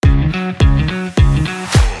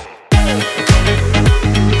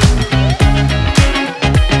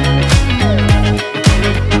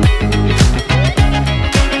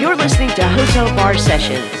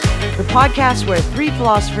Sessions, the podcast where three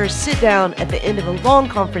philosophers sit down at the end of a long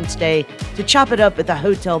conference day to chop it up at the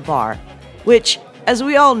hotel bar, which, as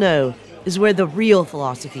we all know, is where the real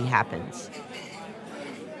philosophy happens.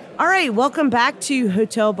 All right, welcome back to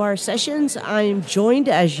Hotel Bar Sessions. I am joined,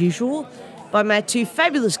 as usual, by my two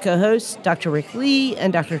fabulous co-hosts, Dr. Rick Lee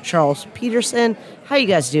and Dr. Charles Peterson. How you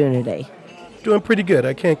guys doing today? Doing pretty good.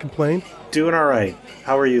 I can't complain. Doing all right.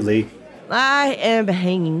 How are you, Lee? I am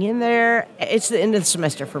hanging in there. It's the end of the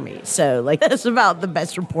semester for me, so that's about the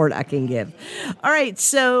best report I can give. All right,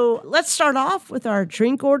 so let's start off with our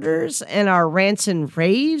drink orders and our rants and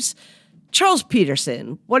raves. Charles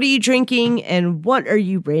Peterson, what are you drinking and what are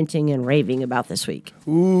you ranting and raving about this week?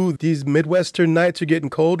 Ooh, these Midwestern nights are getting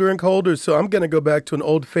colder and colder, so I'm going to go back to an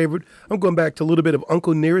old favorite. I'm going back to a little bit of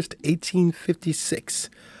Uncle Nearest, 1856,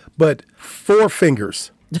 but Four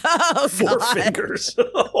Fingers. Oh, Four God. Fingers.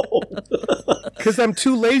 Because I'm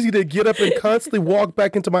too lazy to get up and constantly walk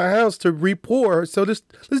back into my house to re-pour, so let's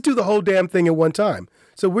do the whole damn thing at one time.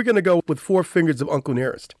 So we're going to go with Four Fingers of Uncle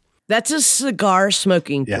Nearest. That's a cigar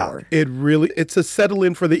smoking Yeah. pour. It's a settle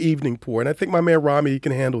in for the evening pour, and I think my man Rami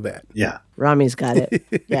can handle that. Yeah. Rami's got it.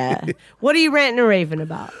 Yeah. What are you ranting and raving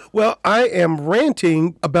about? Well, I am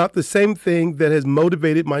ranting about the same thing that has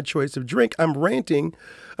motivated my choice of drink. I'm ranting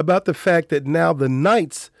about the fact that now the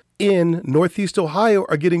nights in Northeast Ohio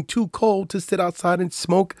are getting too cold to sit outside and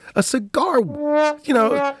smoke a cigar. You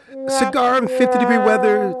know, cigar in 50-degree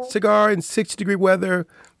weather, cigar in 60-degree weather,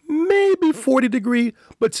 maybe 40-degree,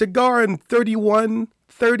 but cigar in 31,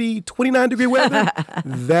 30, 29-degree weather,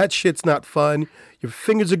 that shit's not fun. Your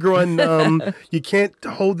fingers are growing numb. You can't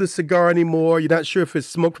hold the cigar anymore. You're not sure if it's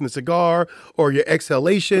smoke from the cigar or your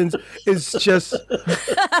exhalations. It's just,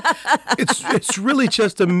 it's really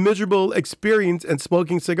just a miserable experience, and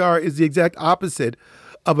smoking cigar is the exact opposite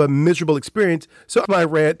of a miserable experience. So my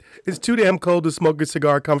rant, it's too damn cold to smoke a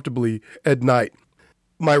cigar comfortably at night.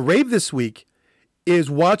 My rave this week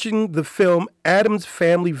is watching the film Addams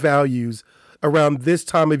Family Values around this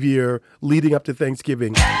time of year leading up to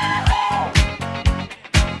Thanksgiving.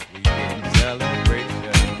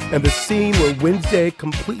 And the scene where Wednesday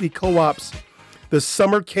completely co-ops the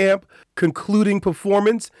summer camp concluding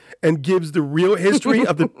performance and gives the real history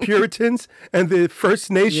of the Puritans and the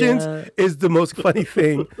First Nations is the most funny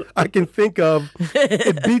thing I can think of.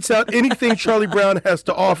 It beats out anything Charlie Brown has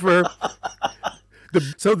to offer.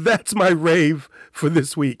 So that's my rave for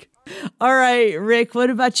this week. All right, Rick, what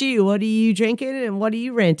about you? What are you drinking and what are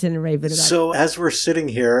you ranting and raving about? So as we're sitting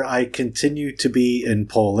here, I continue to be in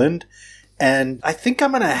Poland, and I think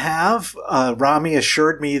I'm going to have, Rami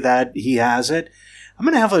assured me that he has it, I'm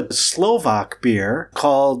going to have a Slovak beer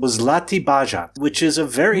called Zlatý Bažant, which is a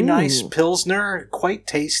very nice Pilsner, quite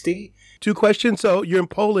tasty. Two questions. So you're in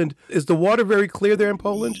Poland. Is the water very clear there in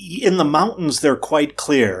Poland? In the mountains, they're quite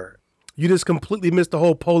clear. You just completely missed the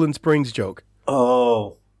whole Poland Springs joke.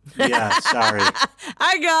 Oh, yeah, sorry.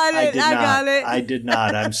 I got it. I got it. I did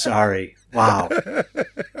not. I'm sorry. Wow.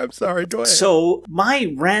 I'm sorry. Go ahead. So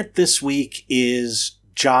my rant this week is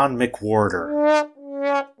John McWhorter.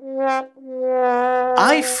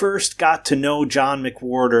 I first got to know John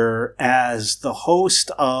McWhorter as the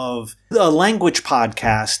host of a language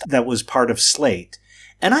podcast that was part of Slate.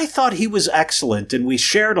 And I thought he was excellent, and we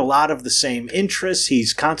shared a lot of the same interests.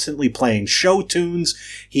 He's constantly playing show tunes.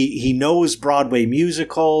 He knows Broadway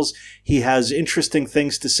musicals. He has interesting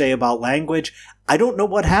things to say about language. I don't know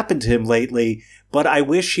what happened to him lately, but I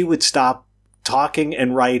wish he would stop talking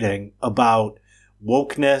and writing about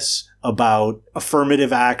wokeness, about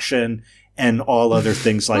affirmative action, and all other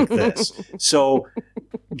things like this. So,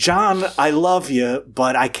 John, I love you,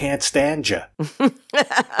 but I can't stand you.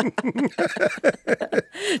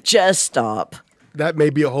 Just stop. That may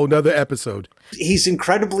be a whole nother episode. He's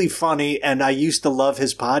incredibly funny, and I used to love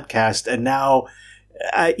his podcast, and now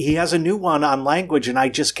he has a new one on language, and I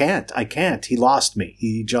just can't. I can't. He lost me.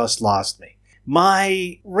 He just lost me.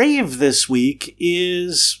 My rave this week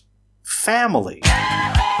is family.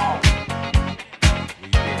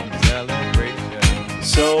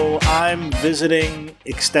 So I'm visiting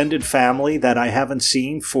extended family that I haven't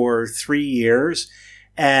seen for 3 years,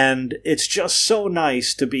 and it's just so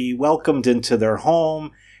nice to be welcomed into their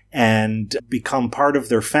home and become part of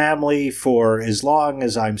their family for as long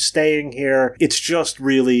as I'm staying here. It's just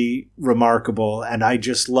really remarkable, and I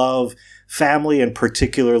just love family and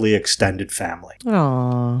particularly extended family.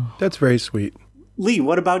 Aww. That's very sweet. Lee,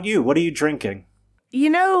 what about you? What are you drinking? You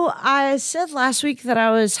know, I said last week that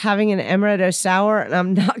I was having an amaretto sour, and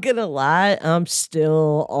I'm not going to lie, I'm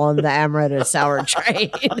still on the amaretto sour train.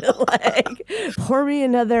 Pour me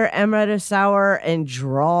another amaretto sour and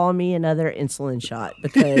draw me another insulin shot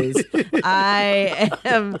because I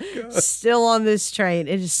am still on this train.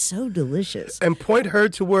 It is so delicious. And point her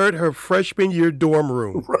toward her freshman year dorm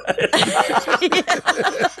room.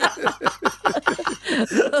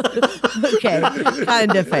 Okay,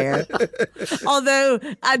 kind of fair. Although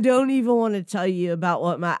I don't even want to tell you about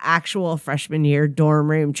what my actual freshman year dorm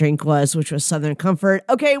room drink was, which was Southern Comfort.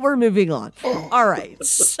 Okay, we're moving on. All right.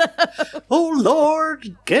 So, oh,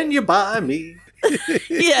 Lord, can you buy me?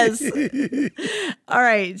 Yes. All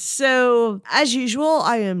right. So, as usual,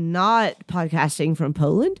 I am not podcasting from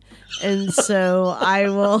Poland. And so I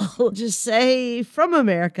will just say from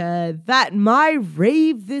America that my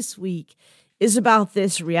rave this week is about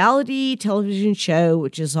this reality television show,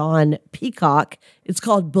 which is on Peacock. It's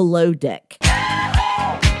called Below Deck.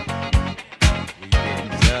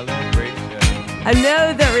 I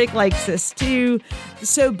know that Rick likes this too.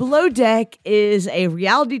 So Below Deck is a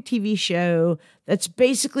reality TV show that's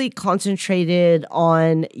basically concentrated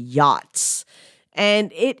on yachts.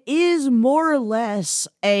 And it is more or less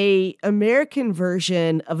a American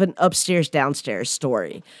version of an upstairs downstairs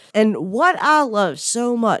story. And what I love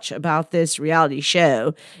so much about this reality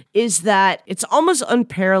show is that it's almost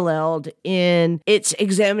unparalleled in its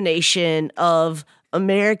examination of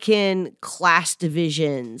American class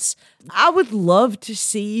divisions. I would love to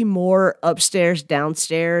see more upstairs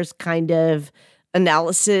downstairs kind of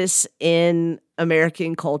analysis in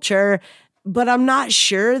American culture. But I'm not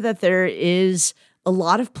sure that there is a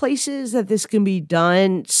lot of places that this can be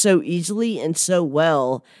done so easily and so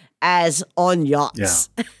well as on yachts.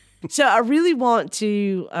 Yeah. So I really want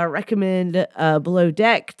to recommend Below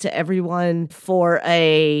Deck to everyone for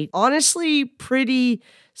a honestly pretty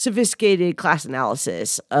sophisticated class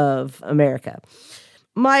analysis of America.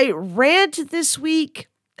 My rant this week,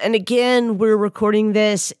 and again, we're recording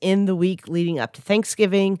this in the week leading up to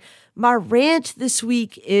Thanksgiving. My rant this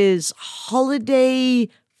week is holiday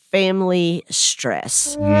family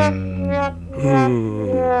stress. I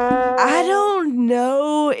don't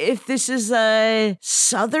know if this is a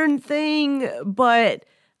Southern thing, but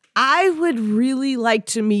I would really like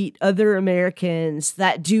to meet other Americans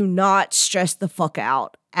that do not stress the fuck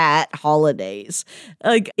out at holidays.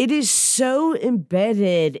 Like, it is so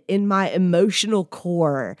embedded in my emotional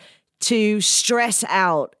core to stress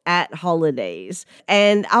out at holidays.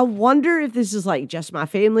 And I wonder if this is like just my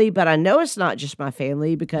family, but I know it's not just my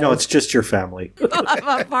family because... No, it's just your family.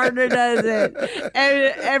 My partner does it.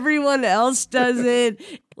 And everyone else does it.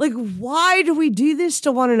 Like, why do we do this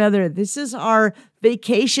to one another? This is our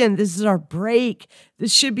vacation. This is our break.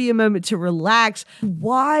 This should be a moment to relax.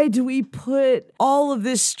 Why do we put all of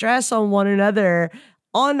this stress on one another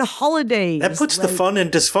on holidays? That puts the fun in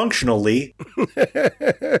dysfunctional, Lee.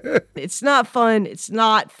 It's not fun. It's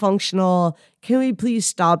not functional. Can we please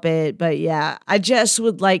stop it? But yeah, I just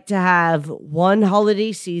would like to have one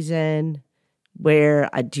holiday season where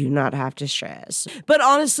I do not have to stress. But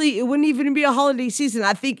honestly, it wouldn't even be a holiday season.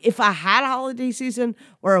 I think if I had a holiday season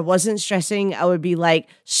where I wasn't stressing, I would be like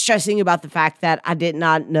stressing about the fact that I did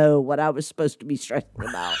not know what I was supposed to be stressing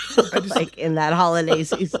about like in that holiday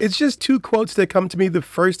season. It's just two quotes that come to me. The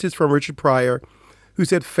first is from Richard Pryor, who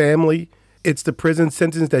said, "Family, it's the prison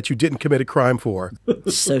sentence that you didn't commit a crime for."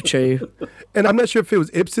 So true. And I'm not sure if it was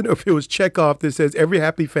Ibsen or if it was Chekhov that says every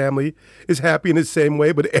happy family is happy in the same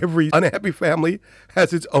way, but every unhappy family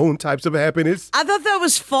has its own types of happiness. I thought that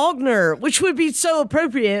was Faulkner, which would be so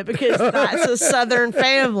appropriate because that's a Southern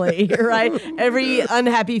family, right? Every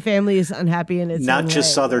unhappy family is unhappy in its own way. Not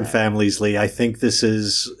just Southern families, Lee. I think this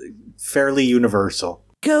is fairly universal.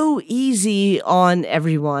 Go easy on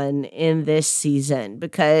everyone in this season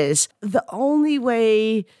because the only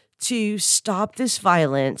way to stop this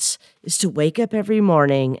violence is to wake up every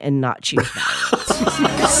morning and not choose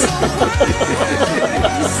violence.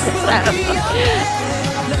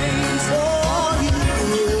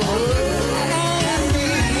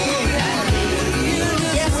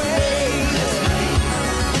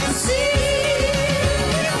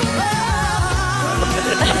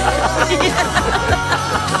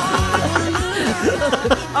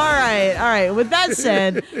 All right. With that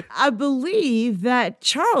said, I believe that,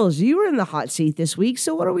 Charles, you were in the hot seat this week.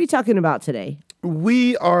 So what are we talking about today?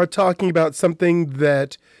 We are talking about something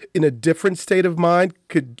that, in a different state of mind,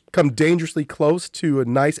 could come dangerously close to a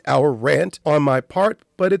nice hour rant on my part,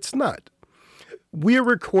 but it's not. We're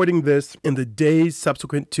recording this in the days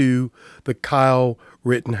subsequent to the Kyle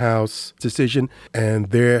Rittenhouse decision, and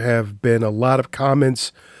there have been a lot of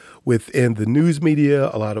comments within the news media,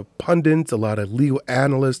 a lot of pundits, a lot of legal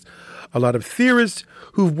analysts, a lot of theorists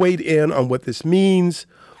who've weighed in on what this means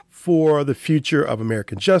for the future of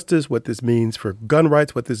American justice, what this means for gun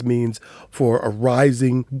rights, what this means for a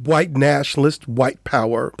rising white nationalist, white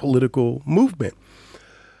power political movement.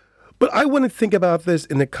 But I want to think about this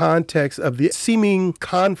in the context of the seeming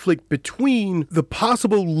conflict between the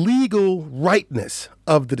possible legal rightness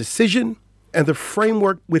of the decision and the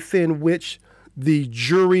framework within which the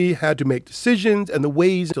jury had to make decisions and the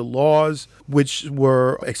ways the laws which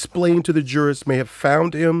were explained to the jurors may have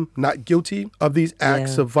found him not guilty of these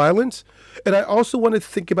acts of violence. And I also want to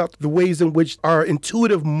think about the ways in which our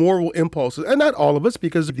intuitive moral impulses, and not all of us,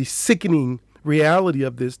 because of the sickening reality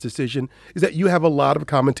of this decision, is that you have a lot of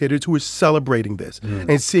commentators who are celebrating this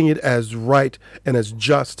and seeing it as right and as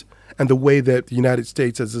just, and the way that the United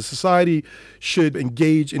States as a society should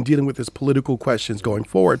engage in dealing with these political questions going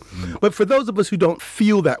forward. But for those of us who don't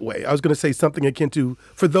feel that way, I was going to say something akin to,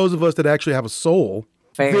 for those of us that actually have a soul,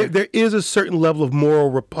 there is a certain level of moral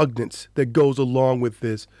repugnance that goes along with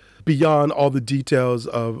this, beyond all the details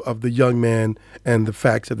of the young man and the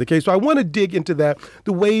facts of the case. So I want to dig into that,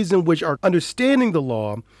 the ways in which our understanding the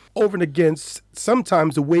law over and against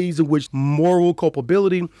sometimes the ways in which moral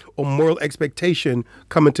culpability or moral expectation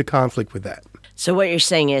come into conflict with that. So what you're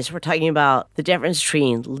saying is we're talking about the difference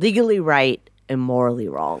between legally right and morally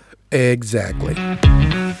wrong. Exactly.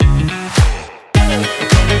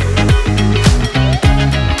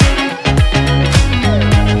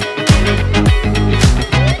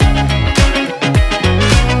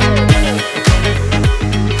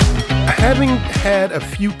 Having had a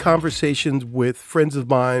few conversations with friends of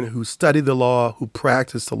mine who study the law, who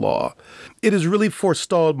practice the law, it has really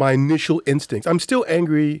forestalled my initial instincts. I'm still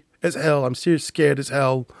angry as hell. I'm still scared as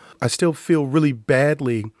hell. I still feel really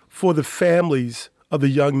badly for the families of the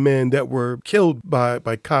young men that were killed by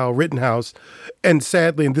Kyle Rittenhouse. And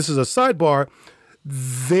sadly, and this is a sidebar,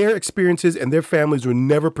 their experiences and their families were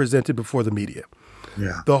never presented before the media.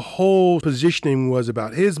 Yeah. The whole positioning was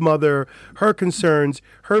about his mother, her concerns,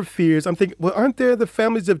 her fears. I'm thinking, well, aren't there the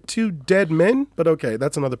families of two dead men? But okay,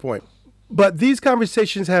 that's another point. But these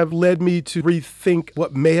conversations have led me to rethink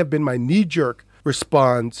what may have been my knee-jerk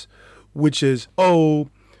response, which is, oh,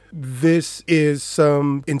 this is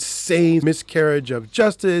some insane miscarriage of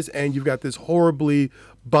justice, and you've got this horribly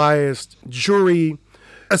biased jury.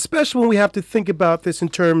 Especially when we have to think about this in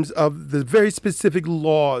terms of the very specific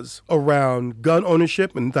laws around gun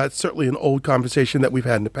ownership, and that's certainly an old conversation that we've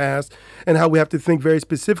had in the past, and how we have to think very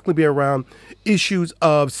specifically around issues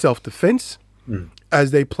of self-defense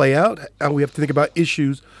as they play out, and we have to think about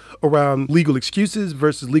issues around legal excuses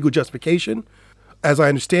versus legal justification. As I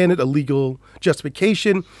understand it, a legal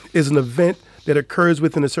justification is an event that occurs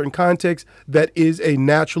within a certain context that is a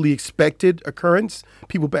naturally expected occurrence.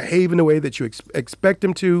 People behave in a way that you expect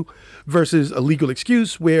them to, versus a legal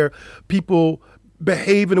excuse where people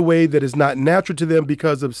behave in a way that is not natural to them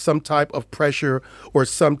because of some type of pressure or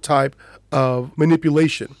some type of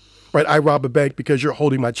manipulation. Right? I rob a bank because you're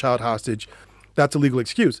holding my child hostage. That's a legal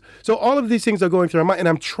excuse. So all of these things are going through my mind, and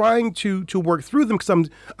I'm trying to work through them because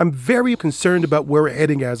I'm very concerned about where we're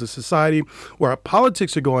heading as a society, where our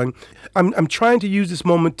politics are going. I'm trying to use this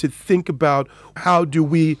moment to think about how do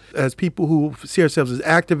we, as people who see ourselves as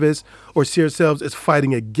activists or see ourselves as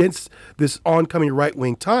fighting against this oncoming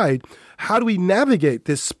right-wing tide, how do we navigate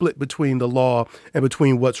this split between the law and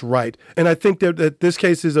between what's right? And I think that this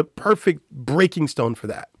case is a perfect breaking stone for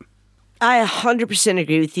that. I 100%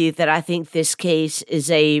 agree with you that I think this case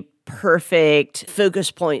is a perfect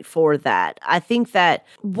focus point for that. I think that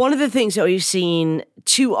one of the things that we've seen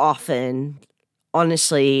too often,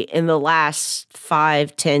 honestly, in the last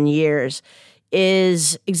 5-10 years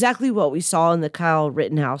is exactly what we saw in the Kyle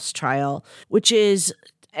Rittenhouse trial, which is,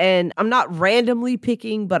 and I'm not randomly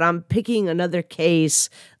picking, but I'm picking another case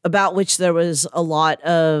about which there was a lot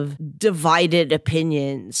of divided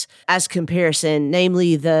opinions as comparison,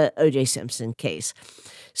 namely the O.J. Simpson case.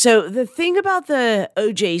 So the thing about the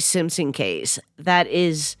O.J. Simpson case that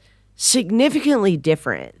is significantly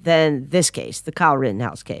different than this case, the Kyle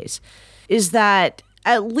Rittenhouse case, is that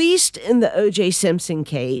at least in the O.J. Simpson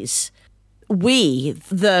case, we,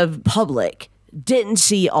 the public, didn't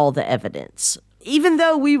see all the evidence. Even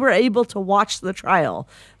though we were able to watch the trial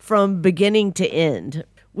from beginning to end,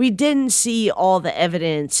 we didn't see all the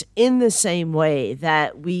evidence in the same way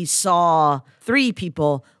that we saw 3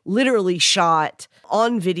 people literally shot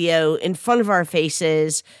on video in front of our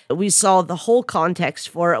faces. We saw the whole context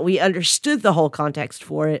for it. We understood the whole context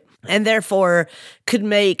for it, and therefore could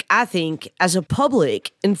make, I think, as a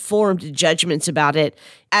public, informed judgments about it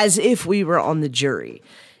as if we were on the jury.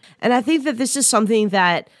 And I think that this is something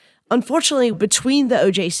that Unfortunately, between the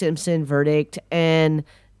O.J. Simpson verdict and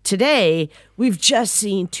today, we've just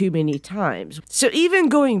seen too many times. So even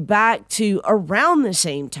going back to around the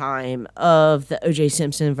same time of the O.J.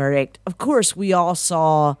 Simpson verdict, of course, we all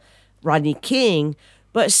saw Rodney King.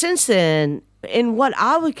 But since then, in what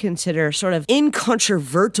I would consider sort of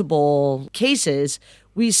incontrovertible cases,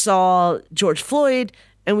 we saw George Floyd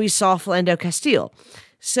and we saw Philando Castile.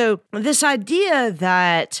 So this idea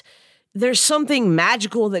that there's something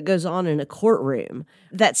magical that goes on in a courtroom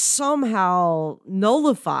that somehow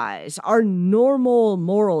nullifies our normal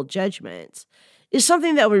moral judgments is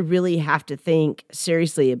something that we really have to think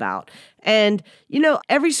seriously about. And,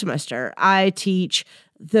 every semester I teach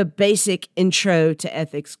the basic intro to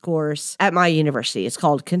ethics course at my university. It's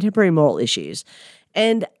called Contemporary Moral Issues.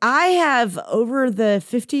 And I have, over the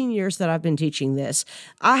 15 years that I've been teaching this,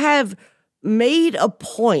 I have made a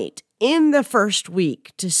point in the first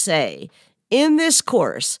week to say, in this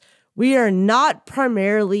course, we are not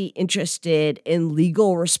primarily interested in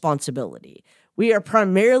legal responsibility. We are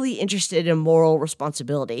primarily interested in moral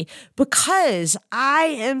responsibility because I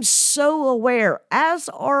am so aware, as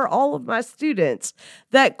are all of my students,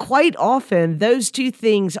 that quite often those two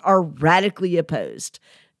things are radically opposed.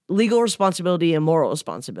 Legal responsibility and moral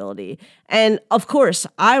responsibility. And of course,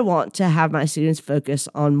 I want to have my students focus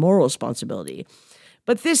on moral responsibility.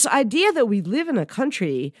 But this idea that we live in a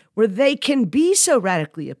country where they can be so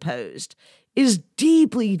radically opposed is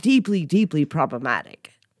deeply, deeply, deeply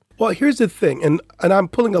problematic. Well, here's the thing, and I'm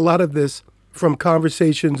pulling a lot of this from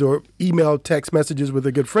conversations or email, text messages with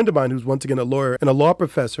a good friend of mine who's once again a lawyer and a law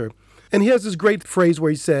professor. And he has this great phrase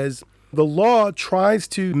where he says, the law tries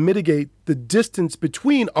to mitigate the distance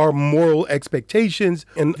between our moral expectations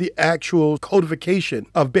and the actual codification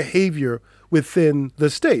of behavior within the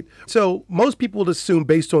state. So most people would assume,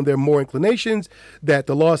 based on their moral inclinations, that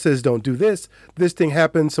the law says don't do this, this thing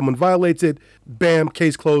happens, someone violates it, bam,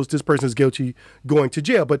 case closed, this person is guilty, going to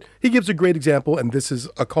jail. But he gives a great example, and this is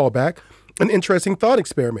a callback, an interesting thought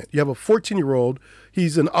experiment. You have a 14-year-old,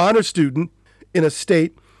 he's an honor student in a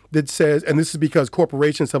state that says, and this is because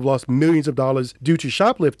corporations have lost millions of dollars due to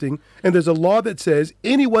shoplifting, and there's a law that says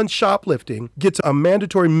anyone shoplifting gets a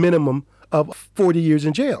mandatory minimum of 40 years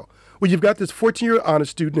in jail. Well, you've got this 14-year-old honor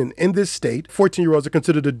student, and in this state, 14-year-olds are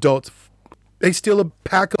considered adults. They steal a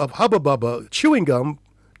pack of Hubba Bubba chewing gum,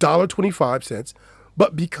 $1.25,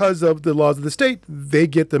 but because of the laws of the state, they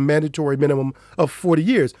get the mandatory minimum of 40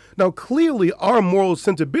 years. Now, clearly, our moral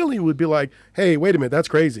sensibility would be like, hey, wait a minute, that's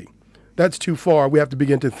crazy. That's too far. We have to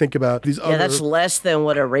begin to think about these other... Yeah, that's less than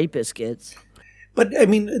what a rapist gets. But, I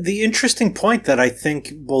mean, the interesting point that I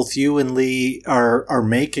think both you and Lee are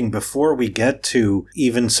making before we get to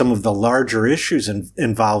even some of the larger issues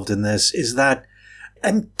involved in this is that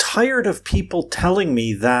I'm tired of people telling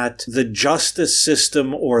me that the justice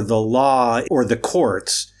system or the law or the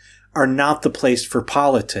courts are not the place for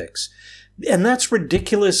politics. And that's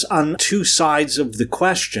ridiculous on two sides of the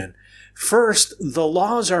question. First, the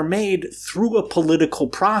laws are made through a political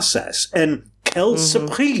process, and quelle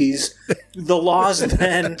surprise, the laws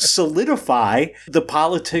then solidify the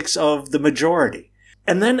politics of the majority.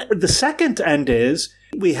 And then the second end is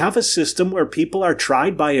we have a system where people are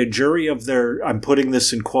tried by a jury of their, I'm putting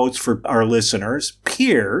this in quotes for our listeners,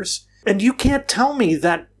 peers, and you can't tell me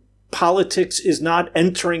that politics is not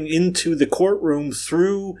entering into the courtroom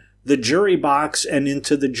through the jury box and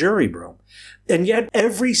into the jury room. And yet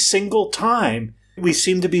every single time we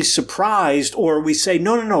seem to be surprised, or we say,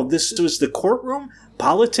 no, this was the courtroom.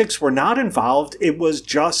 Politics were not involved. It was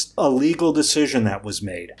just a legal decision that was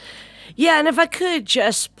made. Yeah, and if I could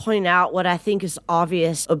just point out what I think is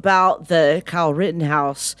obvious about the Kyle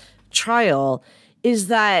Rittenhouse trial is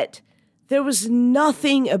that there was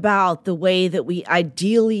nothing about the way that we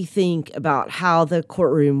ideally think about how the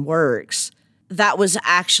courtroom works that was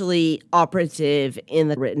actually operative in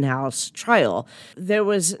the Rittenhouse trial. There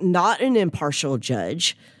was not an impartial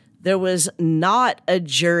judge. There was not a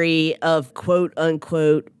jury of quote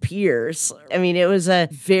unquote peers. I mean, it was a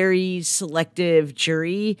very selective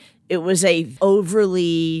jury. It was a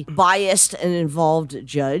overly biased and involved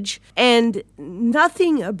judge. And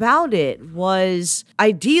nothing about it was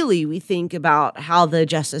ideally, we think about how the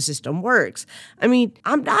justice system works. I mean,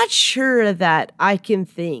 I'm not sure that I can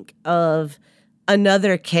think of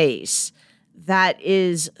another case that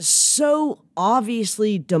is so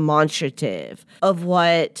obviously demonstrative of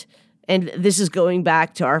what, and this is going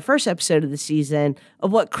back to our first episode of the season,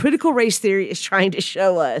 of what critical race theory is trying to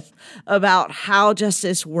show us about how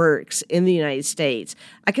justice works in the United States.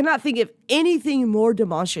 I cannot think of anything more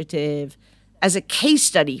demonstrative as a case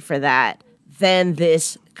study for that than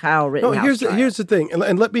this Kyle Rittenhouse trial. Here's the thing,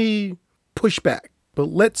 and let me push back. But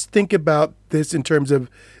let's think about this in terms of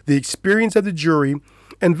the experience of the jury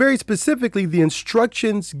and very specifically the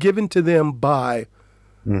instructions given to them by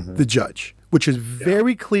the judge, which is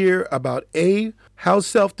very clear about how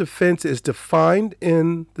self-defense is defined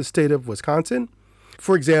in the state of Wisconsin.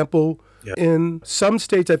 For example, in some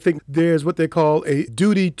states, I think there's what they call a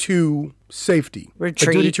duty to safety. A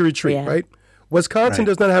duty to retreat, right? Wisconsin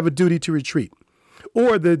does not have a duty to retreat.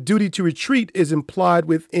 Or the duty to retreat is implied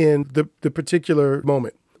within the particular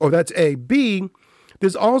moment. Or that's A. B,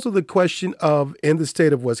 there's also the question of, in the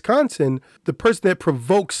state of Wisconsin, the person that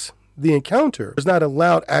provokes the encounter is not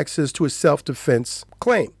allowed access to a self-defense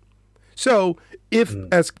claim. So if,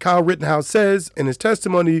 as Kyle Rittenhouse says in his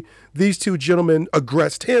testimony, these two gentlemen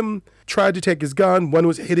aggressed him, tried to take his gun, one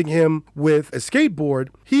was hitting him with a skateboard,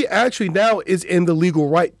 he actually now is in the legal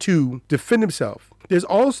right to defend himself. There's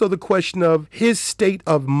also the question of his state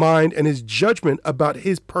of mind and his judgment about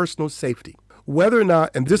his personal safety. Whether or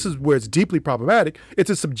not, and this is where it's deeply problematic, it's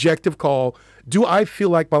a subjective call. Do I feel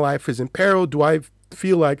like my life is in peril? Do I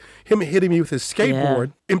feel like him hitting me with his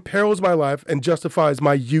skateboard imperils my life and justifies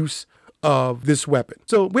my use of this weapon?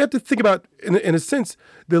 So we have to think about, in a sense,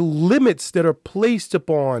 the limits that are placed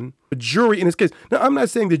upon the jury in this case. Now, I'm not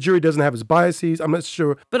saying the jury doesn't have its biases. I'm not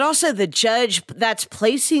sure. But also the judge that's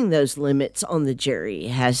placing those limits on the jury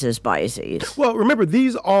has his biases. Well, remember,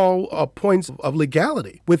 these all are points of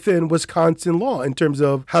legality within Wisconsin law in terms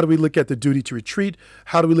of how do we look at the duty to retreat?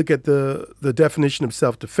 How do we look at the definition of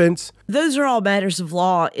self-defense? Those are all matters of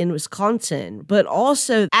law in Wisconsin. But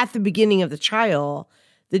also at the beginning of the trial,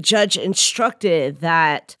 the judge instructed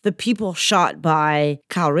that the people shot by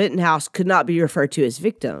Kyle Rittenhouse could not be referred to as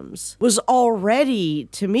victims. Was already,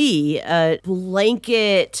 to me, a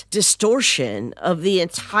blanket distortion of the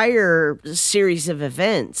entire series of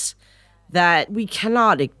events that we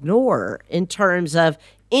cannot ignore in terms of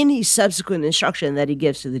any subsequent instruction that he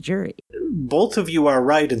gives to the jury. Both of you are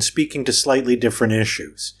right in speaking to slightly different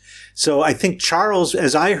issues. So I think, Charles,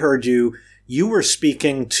 as I heard you, you were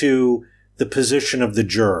speaking to the position of the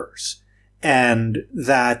jurors, and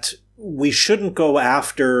that we shouldn't go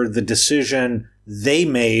after the decision they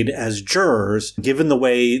made as jurors, given the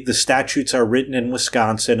way the statutes are written in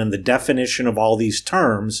Wisconsin and the definition of all these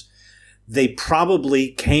terms. They probably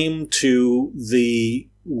came to the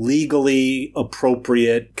legally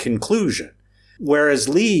appropriate conclusion. Whereas,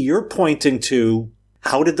 Lee, you're pointing to,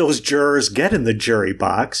 how did those jurors get in the jury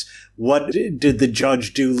box? What did the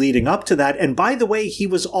judge do leading up to that? And by the way, he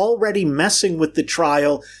was already messing with the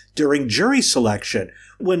trial during jury selection.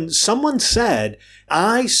 When someone said,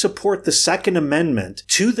 I support the Second Amendment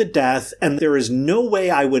to the death, and there is no way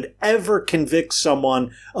I would ever convict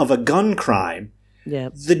someone of a gun crime,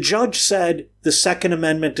 the judge said, the Second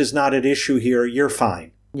Amendment is not at issue here, you're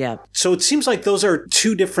fine. So it seems like those are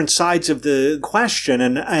two different sides of the question,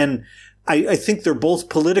 and I think they're both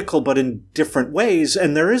political, but in different ways.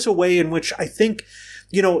 And there is a way in which I think,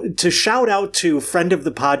 to shout out to a friend of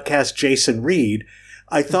the podcast, Jason Reed,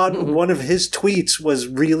 I thought one of his tweets was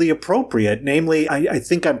really appropriate. Namely, I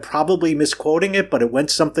think I'm probably misquoting it, but it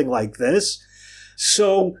went something like this.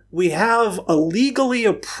 So we have a legally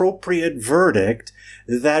appropriate verdict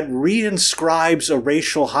that reinscribes a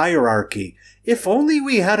racial hierarchy. If only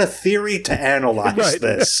we had a theory to analyze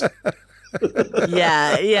this.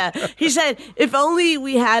 Yeah. He said, if only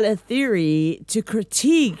we had a theory to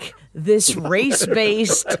critique this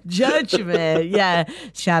race-based judgment. Yeah.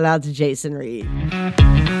 Shout out to Jason Reed.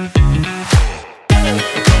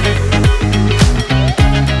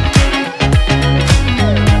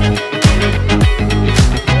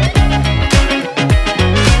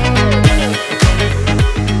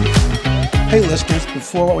 Hey, listeners,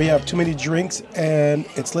 before we have too many drinks and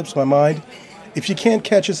it slips my mind, if you can't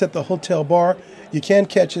catch us at the Hotel Bar, you can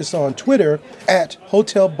catch us on Twitter at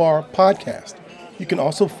Hotel Bar Podcast. You can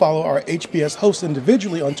also follow our HBS hosts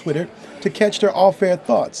individually on Twitter to catch their off-air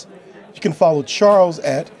thoughts. You can follow Charles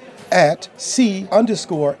at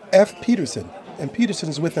C_F Peterson. And Peterson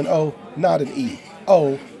is with an O, not an E.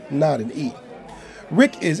 O, not an E.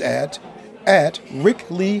 Rick is at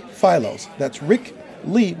Rick Lee Philos. That's Rick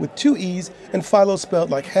Lee with two E's and Philo spelled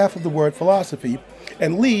like half of the word philosophy.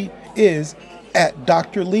 And Lee is at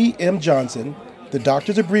Dr. Lee M. Johnson. The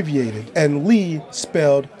doctor's abbreviated, and Lee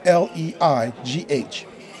spelled Leigh.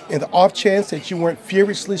 In the off chance that you weren't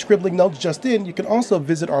furiously scribbling notes just then, you can also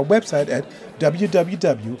visit our website at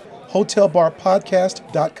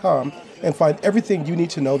www.hotelbarpodcast.com and find everything you need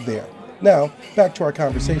to know there. Now, back to our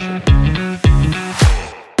conversation.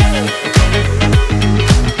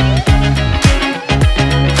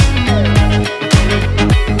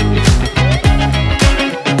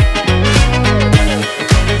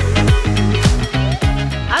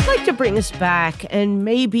 us back and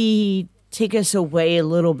maybe take us away a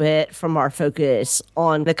little bit from our focus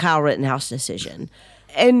on the Kyle Rittenhouse decision,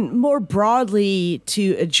 and more broadly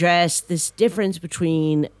to address this difference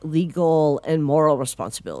between legal and moral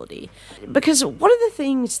responsibility. Because one of the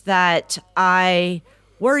things that I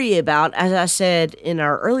worry about, as I said in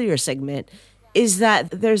our earlier segment, is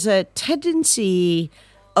that there's a tendency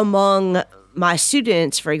among my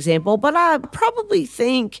students, for example, but I probably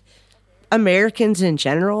think Americans in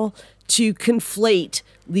general, to conflate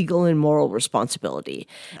legal and moral responsibility.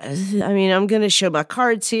 I mean, I'm going to show my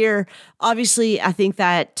cards here. Obviously, I think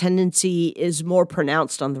that tendency is more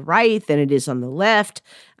pronounced on the right than it is on the left.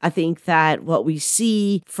 I think that what we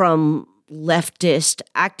see from leftist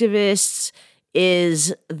activists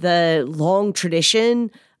is the long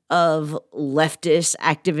tradition of leftist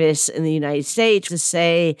activists in the United States to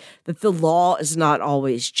say that the law is not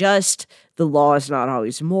always just, the law is not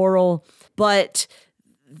always moral, but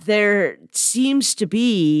there seems to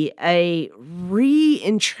be a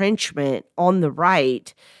re-entrenchment on the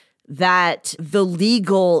right that the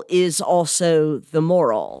legal is also the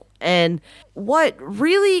moral. And what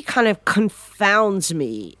really kind of confounds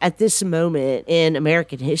me at this moment in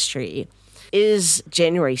American history is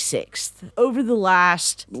January 6th. Over the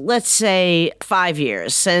last, let's say, 5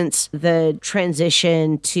 years since the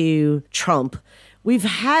transition to Trump, we've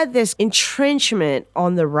had this entrenchment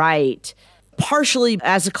on the right, partially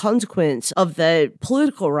as a consequence of the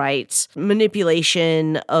political right's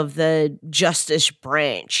manipulation of the justice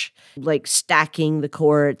branch, like stacking the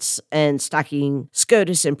courts and stacking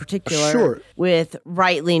SCOTUS in particular with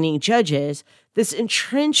right-leaning judges. This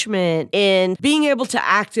entrenchment in being able to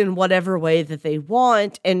act in whatever way that they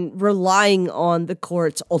want and relying on the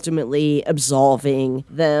courts ultimately absolving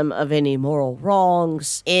them of any moral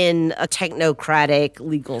wrongs in a technocratic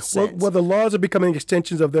legal sense. Well, the laws are becoming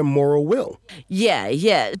extensions of their moral will.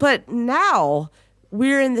 Yeah. But now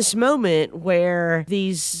we're in this moment where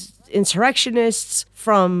these insurrectionists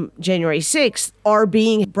from January 6th are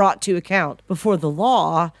being brought to account before the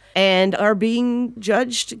law and are being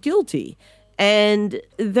judged guilty. And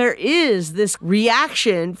there is this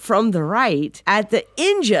reaction from the right at the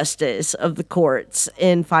injustice of the courts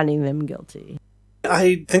in finding them guilty.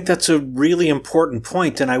 I think that's a really important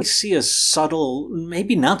point, and I see a subtle,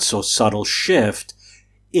 maybe not so subtle shift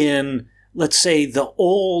in, let's say, the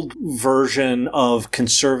old version of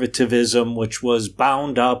conservatism, which was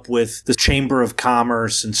bound up with the Chamber of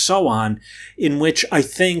Commerce and so on, in which I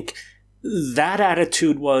think that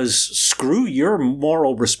attitude was, screw your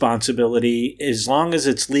moral responsibility. As long as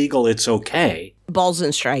it's legal, it's okay. Balls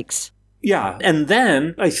and strikes. Yeah. And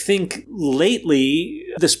then I think lately,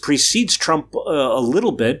 this precedes Trump a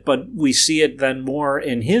little bit, but we see it then more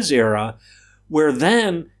in his era, where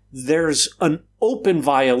then there's an open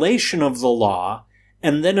violation of the law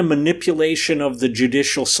and then a manipulation of the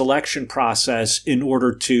judicial selection process in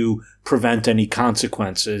order to prevent any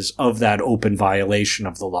consequences of that open violation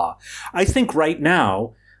of the law. I think right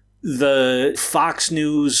now, the Fox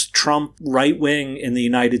News Trump right wing in the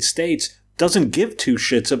United States doesn't give two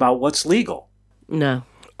shits about what's legal. No.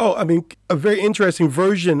 Oh, I mean, a very interesting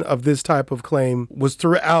version of this type of claim was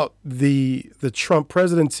throughout the Trump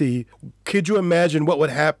presidency. Could you imagine what would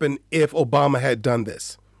happen if Obama had done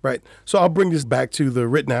this? Right. So I'll bring this back to the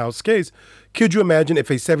Rittenhouse case. Could you imagine if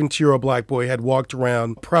a 17-year-old black boy had walked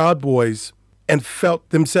around Proud Boys and felt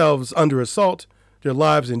themselves under assault, their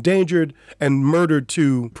lives endangered, and murdered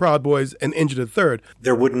two Proud Boys and injured a third?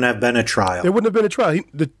 There wouldn't have been a trial. There wouldn't have been a trial.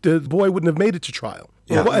 The boy wouldn't have made it to trial.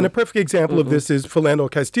 Yeah. Well, and a perfect example of this is Philando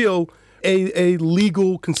Castile, a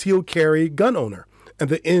legal concealed carry gun owner. And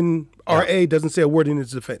the NRA doesn't say a word in his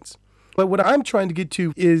defense. But what I'm trying to get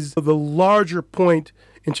to is the larger point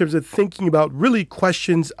in terms of thinking about really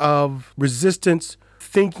questions of resistance,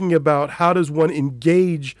 thinking about how does one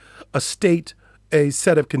engage a state, a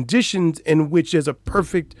set of conditions in which there's a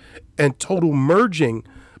perfect and total merging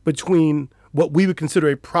between what we would consider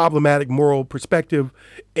a problematic moral perspective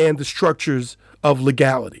and the structures of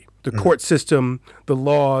legality. The court system, the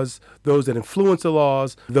laws, those that influence the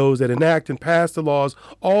laws, those that enact and pass the laws,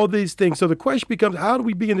 all these things. So the question becomes, how do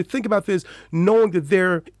we begin to think about this, knowing that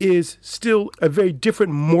there is still a very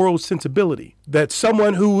different moral sensibility, that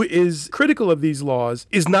someone who is critical of these laws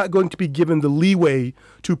is not going to be given the leeway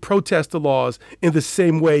to protest the laws in the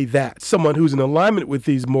same way that someone who's in alignment with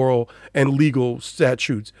these moral and legal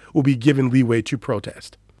statutes will be given leeway to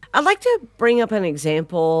protest? I'd like to bring up an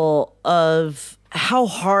example of how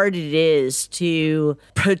hard it is to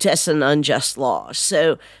protest an unjust law.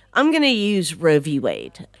 So I'm going to use Roe v.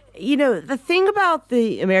 Wade. The thing about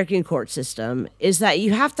the American court system is that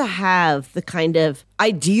you have to have the kind of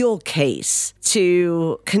ideal case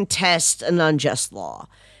to contest an unjust law.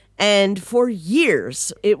 And for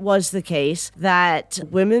years, it was the case that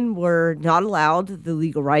women were not allowed the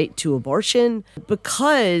legal right to abortion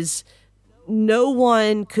because no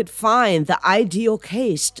one could find the ideal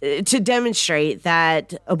case to demonstrate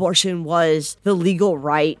that abortion was the legal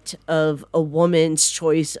right of a woman's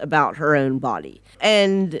choice about her own body.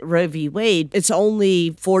 And Roe v. Wade, it's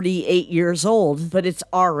only 48 years old, but it's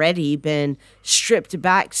already been stripped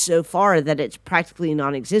back so far that it's practically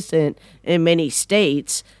non-existent in many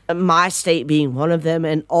states, my state being one of them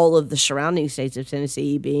and all of the surrounding states of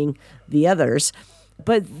Tennessee being the others.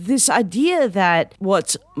 But this idea that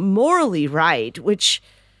what's morally right, which,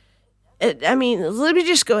 let me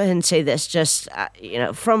just go ahead and say this, just,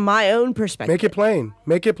 from my own perspective. Make it plain.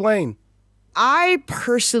 Make it plain. I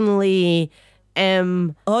personally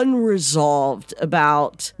am unresolved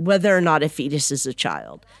about whether or not a fetus is a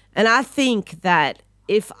child. And I think that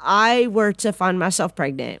if I were to find myself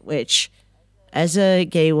pregnant, which as a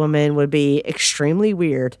gay woman would be extremely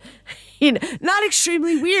weird, not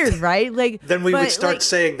extremely weird, right? Then we would start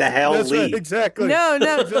saying the hell That's Lee. right, exactly. No,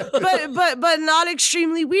 but not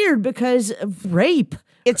extremely weird because of rape.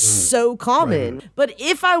 It's so common. Right. But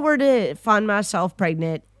if I were to find myself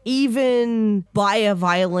pregnant, even by a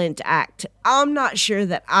violent act, I'm not sure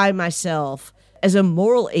that I myself, as a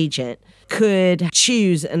moral agent, could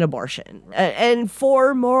choose an abortion, and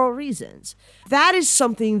for moral reasons. That is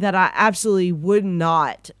something that I absolutely would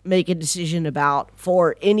not make a decision about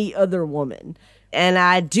for any other woman. And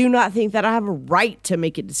I do not think that I have a right to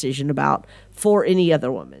make a decision about for any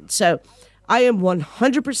other woman. So I am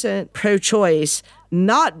 100% pro-choice,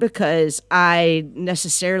 not because I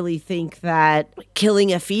necessarily think that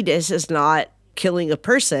killing a fetus is not killing a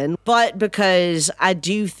person, but because I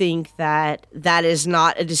do think that that is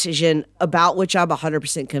not a decision about which I'm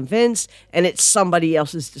 100% convinced, and it's somebody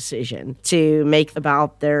else's decision to make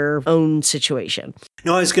about their own situation.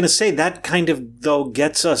 No, I was going to say that kind of, though,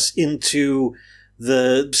 gets us into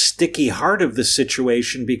the sticky heart of the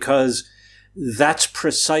situation, because that's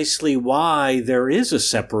precisely why there is a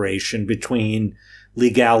separation between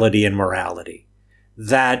legality and morality.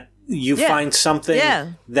 That you find something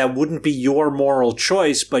that wouldn't be your moral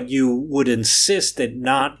choice, but you would insist it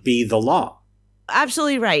not be the law.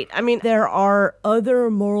 Absolutely right. I mean, there are other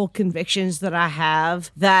moral convictions that I have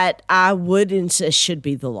that I would insist should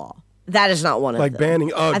be the law. That is not one of them. Like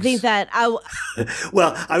banning Uggs. I think that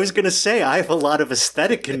Well, I was going to say I have a lot of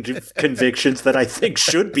aesthetic convictions that I think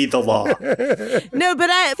should be the law. No, but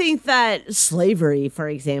I think that slavery, for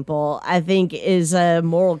example, I think is a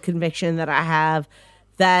moral conviction that I have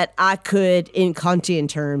that I could, in Kantian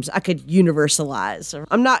terms, I could universalize.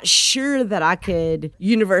 I'm not sure that I could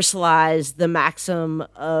universalize the maxim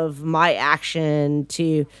of my action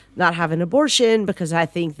to not have an abortion, because I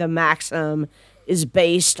think the maxim is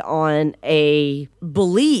based on a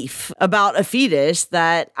belief about a fetus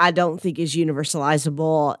that I don't think is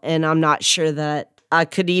universalizable, and I'm not sure that I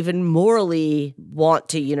could even morally want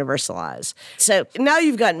to universalize. So now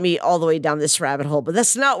you've gotten me all the way down this rabbit hole, but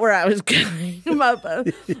that's not where I was going.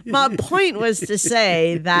 My point was to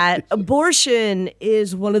say that abortion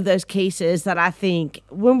is one of those cases that I think,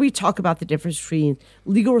 when we talk about the difference between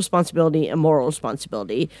legal responsibility and moral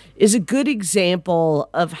responsibility, is a good example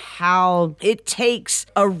of how it takes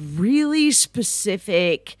a really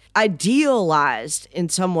specific, idealized in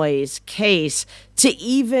some ways case to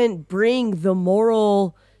even bring the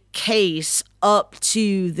moral case up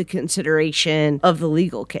to the consideration of the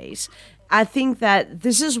legal case. I think that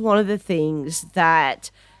this is one of the things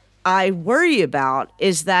that I worry about,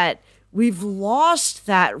 is that we've lost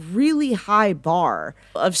that really high bar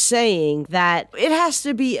of saying that it has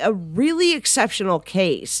to be a really exceptional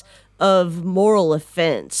case of moral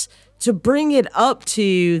offense to bring it up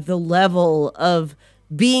to the level of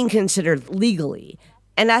being considered legally.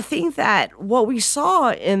 And I think that what we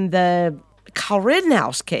saw in the Kyle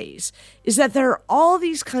Rittenhouse case is that there are all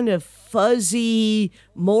these kind of fuzzy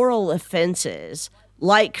moral offenses,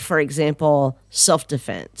 like, for example,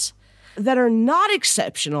 self-defense, that are not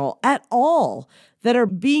exceptional at all, that are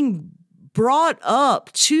being brought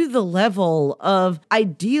up to the level of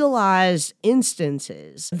idealized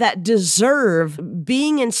instances that deserve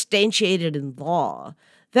being instantiated in law,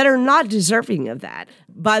 that are not deserving of that.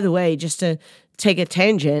 By the way, just to take a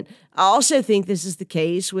tangent, I also think this is the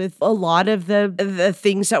case with a lot of the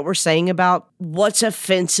things that we're saying about what's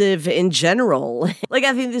offensive in general. Like,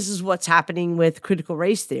 I think this is what's happening with critical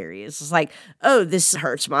race theory. It's just like, oh, this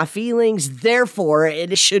hurts my feelings, therefore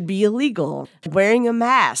it should be illegal. Wearing a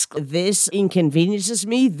mask, this inconveniences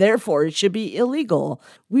me, therefore it should be illegal.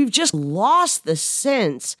 We've just lost the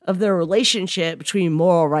sense of the relationship between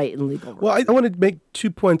moral right and legal right. Well, I want to make 2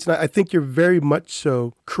 points, and I think you're very much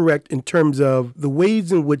so correct in terms of the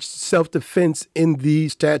ways in which self-defense in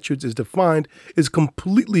these statutes is defined is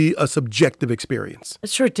completely a subjective experience.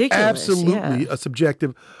 It's ridiculous. Absolutely a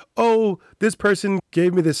subjective. Oh, this person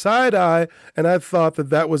gave me the side eye, and I thought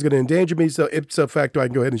that was going to endanger me, so ipso facto, I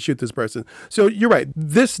can go ahead and shoot this person. So you're right.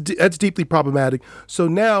 That's deeply problematic. So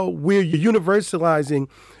now we're universalizing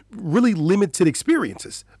really limited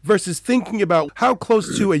experiences versus thinking about how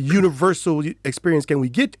close to a universal experience can we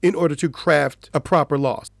get in order to craft a proper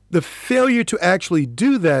law. The failure to actually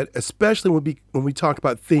do that, especially when we talk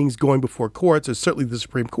about things going before courts, or certainly the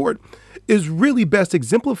Supreme Court, is really best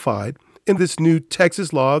exemplified in this new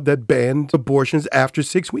Texas law that banned abortions after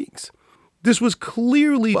 6 weeks. This was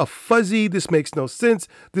clearly a fuzzy, this makes no sense,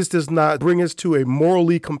 this does not bring us to a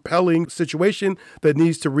morally compelling situation that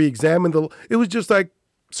needs to re-examine the law. It was just like,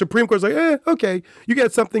 Supreme Court's like, okay, you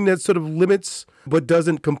got something that sort of limits but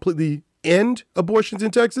doesn't completely end abortions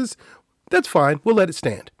in Texas. That's fine. We'll let it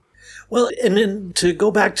stand. Well, and then to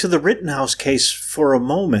go back to the Rittenhouse case for a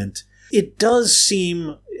moment, it does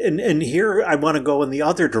seem, and here I want to go in the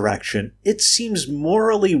other direction, it seems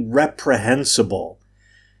morally reprehensible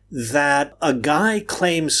that a guy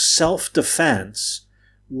claims self-defense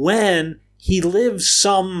when he lives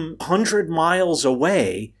some 100 miles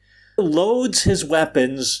away, loads his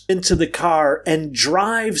weapons into the car and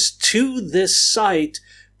drives to this site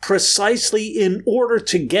precisely in order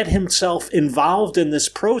to get himself involved in this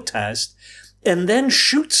protest, and then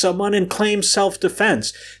shoots someone and claims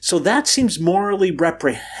self-defense. So that seems morally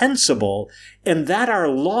reprehensible, and that our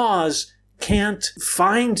laws can't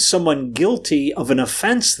find someone guilty of an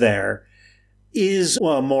offense there is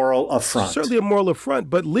a moral affront. Certainly a moral affront,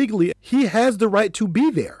 but legally, he has the right to be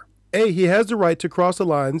there. He has the right to cross the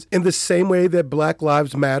lines in the same way that Black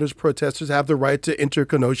Lives Matter protesters have the right to enter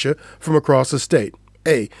Kenosha from across the state.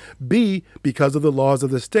 B, because of the laws of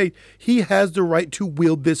the state, he has the right to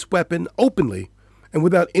wield this weapon openly and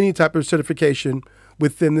without any type of certification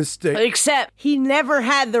within the state. Except he never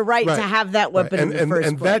had the right to have that weapon in the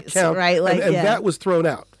first place. That count, right? and that was thrown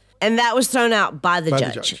out. And that was thrown out by the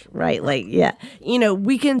judge. Right? Like, yeah. You know,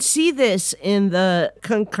 we can see this in the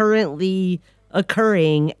concurrently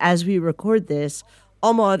occurring, as we record this,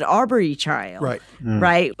 Ahmaud Arbery trial. Right.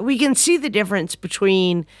 Right? We can see the difference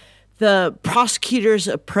between the prosecutor's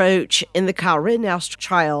approach in the Kyle Rittenhouse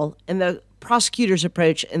trial and the prosecutor's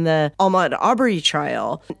approach in the Ahmaud Arbery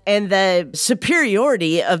trial, and the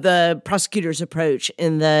superiority of the prosecutor's approach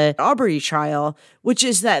in the Arbery trial, which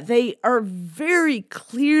is that they are very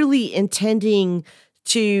clearly intending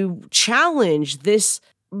to challenge this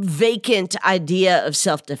vacant idea of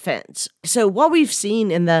self-defense. So what we've seen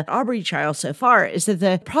in the Arbery trial so far is that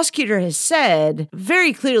the prosecutor has said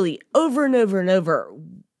very clearly over and over and over,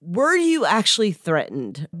 were you actually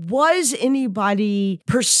threatened? Was anybody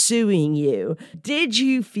pursuing you? Did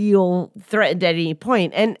you feel threatened at any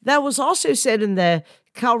point? And that was also said in the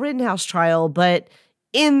Kyle Rittenhouse trial, but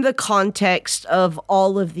in the context of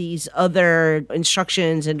all of these other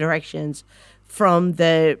instructions and directions from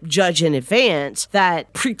the judge in advance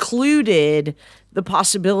that precluded the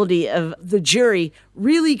possibility of the jury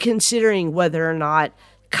really considering whether or not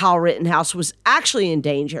Kyle Rittenhouse was actually in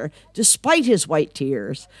danger, despite his white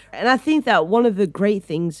tears. And I think that one of the great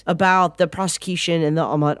things about the prosecution in the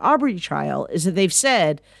Ahmaud Arbery trial is that they've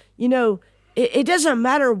said, you know, it doesn't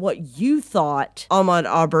matter what you thought Ahmaud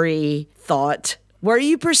Arbery thought. Were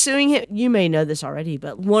you pursuing him? You may know this already,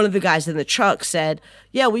 but one of the guys in the truck said,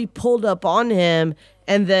 yeah, we pulled up on him.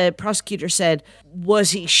 And the prosecutor said,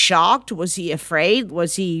 was he shocked? Was he afraid?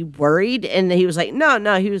 Was he worried? And he was like,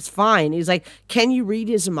 no, he was fine. He's like, can you read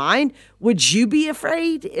his mind? Would you be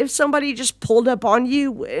afraid if somebody just pulled up on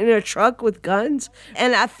you in a truck with guns?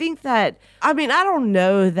 And I think that, I mean, I don't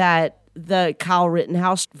know that the Kyle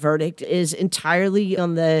Rittenhouse verdict is entirely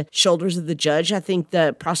on the shoulders of the judge. I think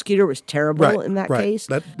the prosecutor was terrible in that case.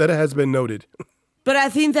 That has been noted. But I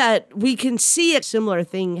think that we can see a similar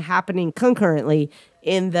thing happening concurrently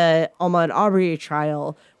in the Ahmaud Arbery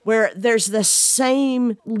trial, where there's the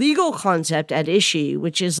same legal concept at issue,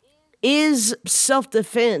 which is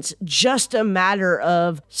self-defense just a matter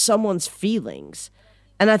of someone's feelings?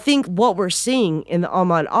 And I think what we're seeing in the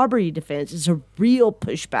Ahmaud Arbery defense is a real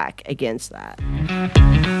pushback against that.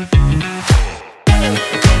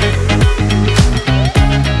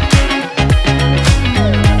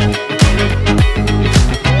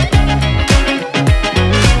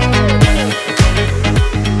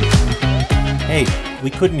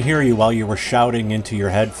 couldn't hear you while you were shouting into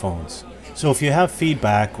your headphones. So if you have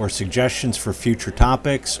feedback or suggestions for future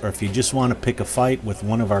topics, or if you just want to pick a fight with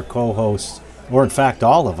one of our co-hosts, or in fact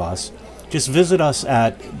all of us, just visit us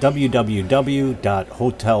at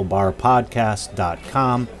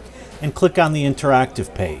www.hotelbarpodcast.com and click on the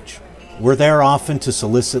interactive page. We're there often to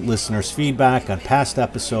solicit listeners' feedback on past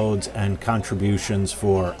episodes and contributions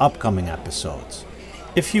for upcoming episodes.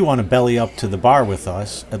 If you want to belly up to the bar with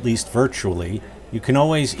us, at least virtually, you can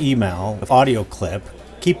always email an audio clip,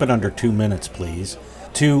 keep it under 2 minutes please,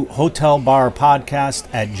 to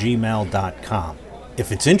hotelbarpodcast@gmail.com.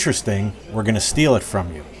 If it's interesting, we're going to steal it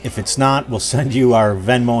from you. If it's not, we'll send you our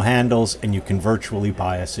Venmo handles and you can virtually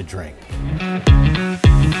buy us a drink.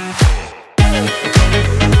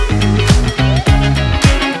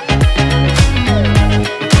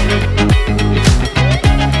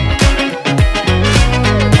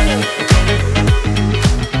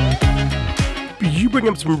 You bring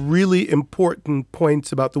up some really important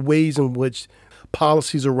points about the ways in which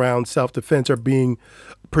policies around self-defense are being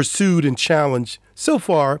pursued and challenged so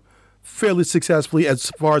far fairly successfully, as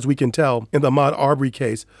far as we can tell, in the Ahmaud Arbery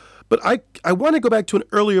case. But I want to go back to an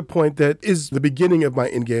earlier point that is the beginning of my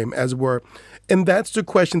endgame, as it were, and that's the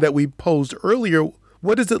question that we posed earlier.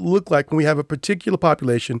 What does it look like when we have a particular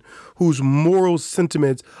population whose moral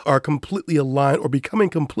sentiments are completely aligned or becoming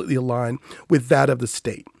completely aligned with that of the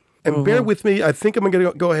state? And bear with me, I think I'm going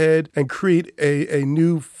to go ahead and create a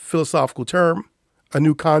new philosophical term, a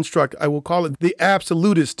new construct. I will call it the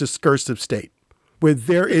absolutist discursive state, where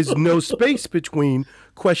there is no space between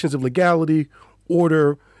questions of legality,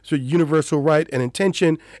 order, so universal right and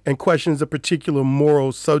intention, and questions of particular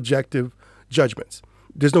moral subjective judgments.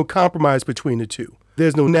 There's no compromise between the two.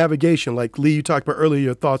 There's no navigation. Like Lee, you talked about earlier,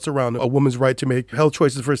 your thoughts around a woman's right to make health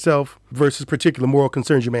choices for herself versus particular moral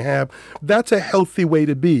concerns you may have. That's a healthy way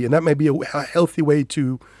to be, and that may be a healthy way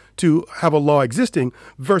to have a law existing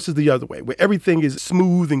versus the other way, where everything is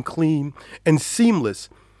smooth and clean and seamless,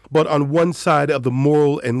 but on one side of the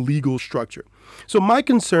moral and legal structure. So my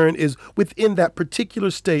concern is within that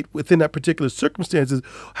particular state, within that particular circumstances,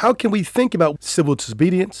 how can we think about civil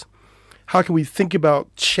disobedience? How can we think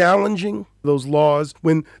about challenging those laws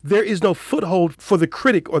when there is no foothold for the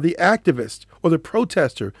critic or the activist or the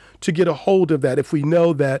protester to get a hold of that, if we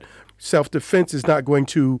know that self-defense is not going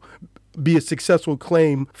to be a successful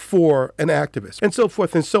claim for an activist, and so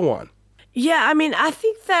forth and so on? Yeah, I mean, I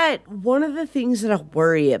think that one of the things that I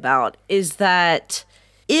worry about is that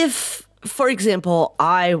if, for example,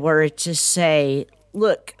 I were to say,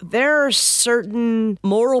 look, there are certain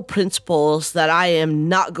moral principles that I am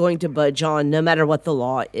not going to budge on no matter what the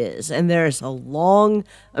law is. And there's a long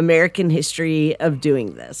American history of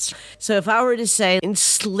doing this. So if I were to say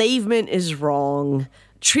enslavement is wrong,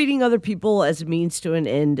 treating other people as a means to an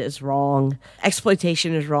end is wrong,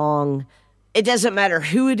 exploitation is wrong, it doesn't matter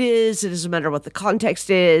who it doesn't matter what the context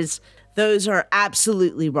is, those are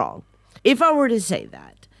absolutely wrong. If I were to say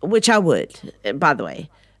that, which I would, by the way.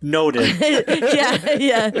 Noted.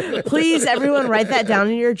 Yeah. Please, everyone, write that down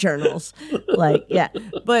in your journals. But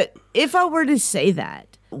if I were to say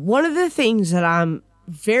that, one of the things that I'm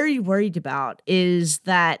very worried about is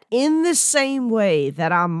that in the same way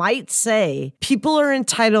that I might say people are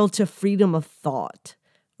entitled to freedom of thought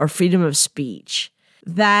or freedom of speech,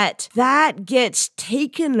 that gets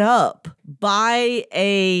taken up by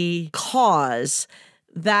a cause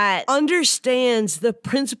that understands the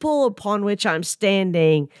principle upon which I'm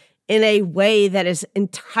standing in a way that is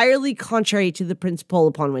entirely contrary to the principle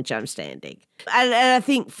upon which I'm standing. And I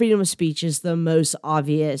think freedom of speech is the most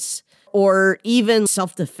obvious, or even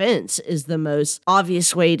self-defense is the most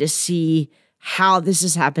obvious way to see how this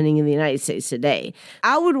is happening in the United States today.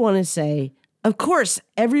 I would want to say, of course,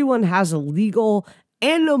 everyone has a legal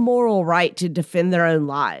and a moral right to defend their own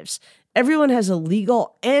lives. Everyone has a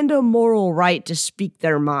legal and a moral right to speak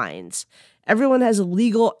their minds. Everyone has a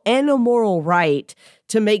legal and a moral right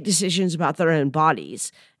to make decisions about their own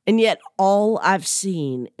bodies. And yet all I've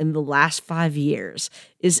seen in the last 5 years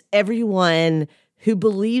is everyone who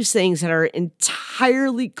believes things that are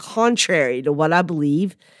entirely contrary to what I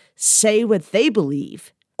believe say what they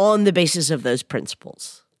believe on the basis of those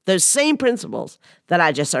principles. Those same principles that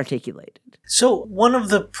I just articulated. So one of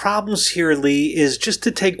the problems here, Lee, is just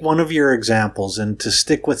to take one of your examples and to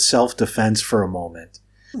stick with self-defense for a moment.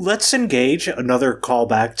 Let's engage, another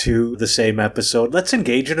callback to the same episode, let's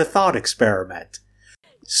engage in a thought experiment.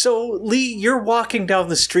 So, Lee, you're walking down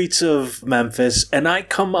the streets of Memphis, and I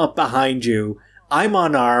come up behind you. I'm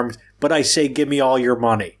unarmed, but I say, give me all your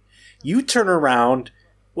money. You turn around.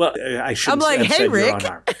 Well, I shouldn't I'm like, have hey, said Rick. you're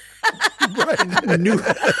unarmed.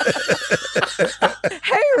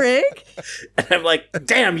 Hey, Rick. And I'm like,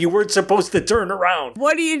 damn, you weren't supposed to turn around.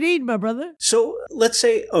 What do you need, my brother? So let's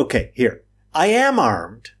say, okay, here. I am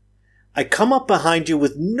armed. I come up behind you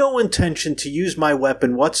with no intention to use my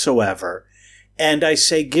weapon whatsoever. And I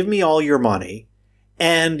say, give me all your money.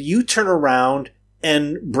 And you turn around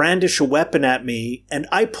and brandish a weapon at me. And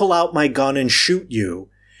I pull out my gun and shoot you.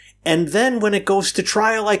 And then when it goes to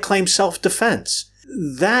trial, I claim self-defense.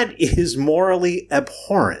 That is morally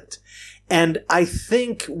abhorrent. And I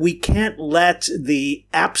think we can't let the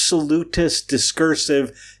absolutist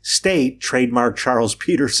discursive state, trademark Charles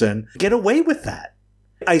Peterson, get away with that.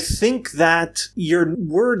 I think that your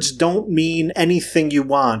words don't mean anything you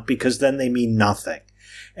want because then they mean nothing.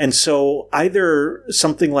 And so either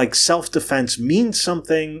something like self-defense means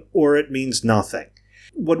something or it means nothing.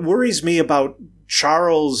 What worries me about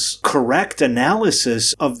Charles' correct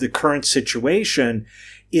analysis of the current situation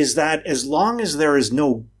is that as long as there is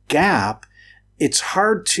no gap, it's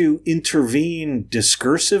hard to intervene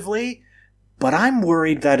discursively, but I'm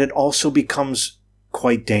worried that it also becomes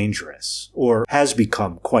quite dangerous, or has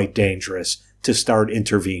become quite dangerous, to start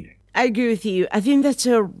intervening. I agree with you. I think that's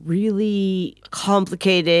a really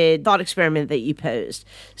complicated thought experiment that you posed.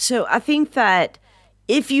 So I think that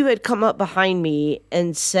if you had come up behind me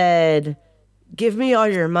and said, give me all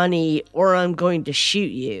your money or I'm going to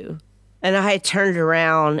shoot you, and I had turned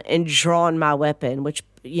around and drawn my weapon, which,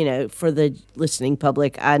 you know, for the listening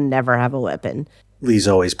public, I never have a weapon. Lee's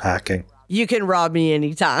always packing. You can rob me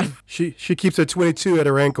anytime. She keeps a 22 at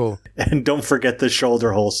her ankle. And don't forget the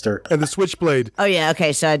shoulder holster. And the switchblade. Oh, yeah.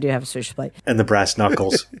 Okay. So I do have a switchblade. And the brass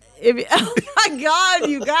knuckles. Oh, my God,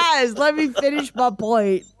 you guys. Let me finish my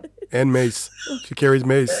point. And mace. She carries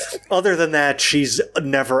mace. Other than that, she's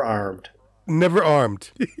never armed. Never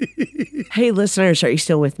armed. Hey, listeners, are you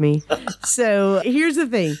still with me? So here's the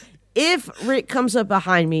thing. If Rick comes up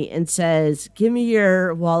behind me and says, give me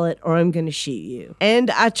your wallet or I'm going to shoot you, and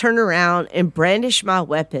I turn around and brandish my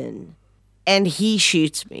weapon and he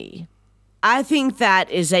shoots me, I think that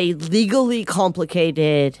is a legally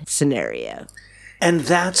complicated scenario. And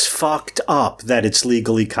that's fucked up that it's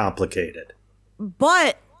legally complicated.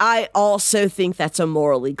 But I also think that's a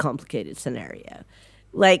morally complicated scenario.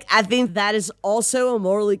 Like, I think that is also a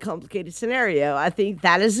morally complicated scenario. I think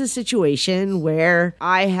that is a situation where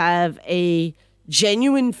I have a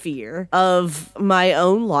genuine fear of my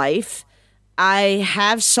own life. I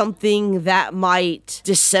have something that might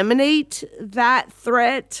disseminate that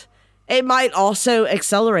threat. It might also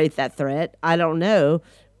accelerate that threat. I don't know.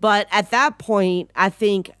 But at that point, I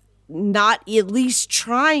think not at least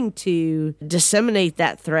trying to disseminate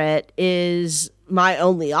that threat is my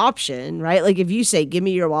only option, right? Like if you say, give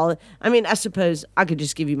me your wallet, I mean, I suppose I could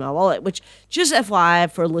just give you my wallet, which just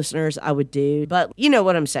FYI for listeners, I would do. But you know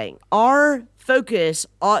what I'm saying. Our focus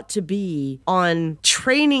ought to be on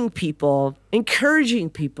training people, encouraging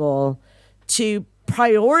people to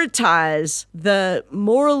prioritize the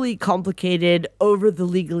morally complicated over the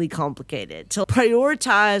legally complicated, to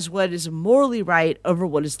prioritize what is morally right over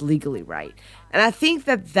what is legally right. And I think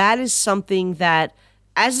that that is something that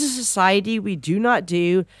as a society we do not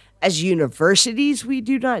do, as universities we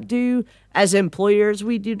do not do, as employers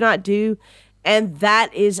we do not do. And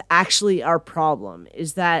that is actually our problem,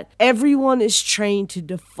 is that everyone is trained to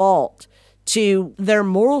default to their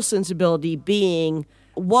moral sensibility being,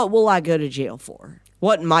 what will I go to jail for?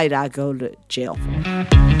 What might I go to jail for?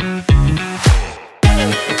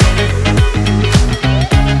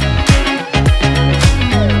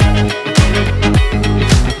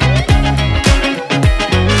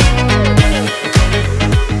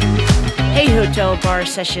 Hey, Hotel Bar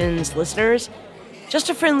Sessions listeners. Just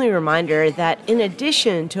a friendly reminder that in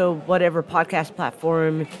addition to whatever podcast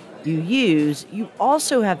platform you use, you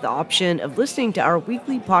also have the option of listening to our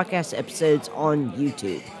weekly podcast episodes on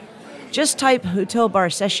YouTube. Just type Hotel Bar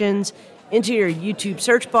Sessions into your YouTube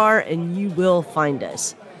search bar and you will find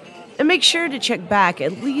us. And make sure to check back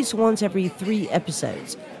at least once every 3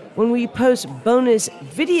 episodes when we post bonus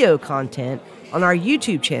video content on our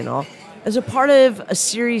YouTube channel as a part of a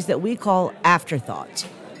series that we call Afterthoughts,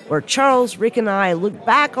 where Charles, Rick, and I look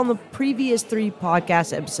back on the previous 3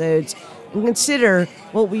 podcast episodes and consider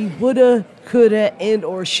what we woulda, coulda, and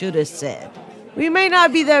or shoulda said. We may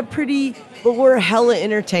not be that pretty, but we're hella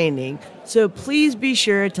entertaining, so please be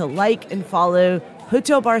sure to like and follow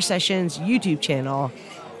Hotel Bar Sessions YouTube channel.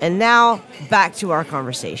 And now, back to our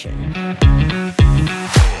conversation.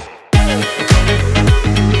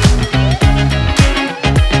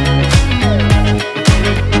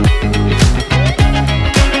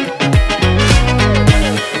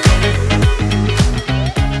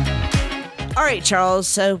 All right, Charles.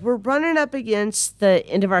 So we're running up against the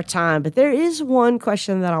end of our time, but there is one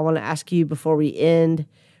question that I want to ask you before we end,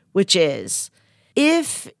 which is,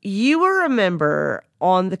 if you were a member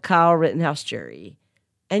on the Kyle Rittenhouse jury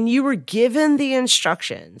and you were given the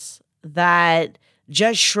instructions that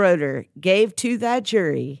Judge Schroeder gave to that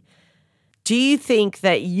jury, do you think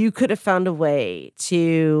that you could have found a way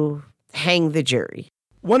to hang the jury?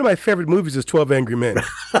 One of my favorite movies is 12 Angry Men.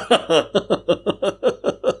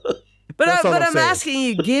 But I'm asking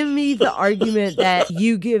you, give me the argument that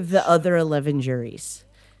you give the other 11 juries.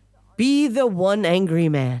 Be the one angry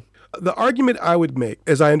man. The argument I would make,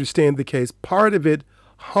 as I understand the case, part of it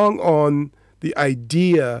hung on the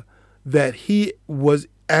idea that he was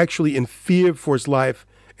actually in fear for his life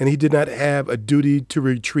and he did not have a duty to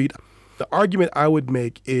retreat. The argument I would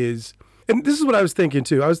make is, and this is what I was thinking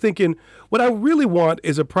too, I was thinking what I really want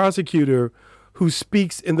is a prosecutor who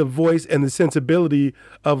speaks in the voice and the sensibility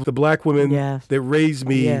of the black women that raised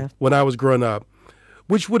me when I was growing up,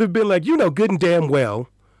 which would have been like, you know good and damn well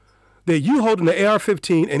that you holding the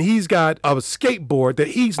AR-15 and he's got a skateboard that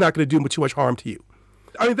he's not going to do too much harm to you.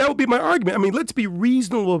 I mean, that would be my argument. I mean, let's be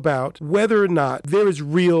reasonable about whether or not there is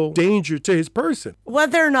real danger to his person.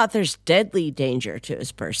 Whether or not there's deadly danger to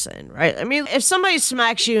his person, right? I mean, if somebody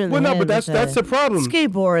smacks you in the head but that's the problem.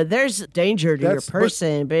 Skateboard, there's danger to your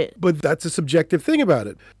person, but that's a subjective thing about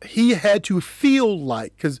it. He had to feel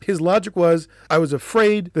like, because his logic was, I was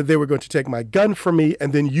afraid that they were going to take my gun from me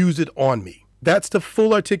and then use it on me. That's the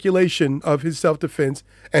full articulation of his self-defense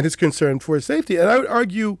and his concern for his safety. And I would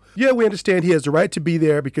argue, yeah, we understand he has the right to be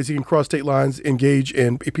there because he can cross state lines, engage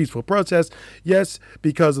in a peaceful protest. Yes,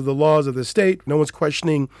 because of the laws of the state. No one's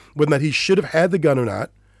questioning whether or not he should have had the gun or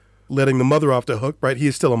not, letting the mother off the hook, right? He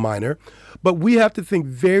is still a minor. But we have to think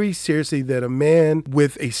very seriously that a man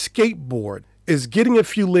with a skateboard is getting a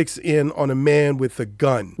few licks in on a man with a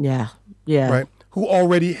gun. Yeah. Right? Who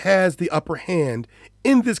already has the upper hand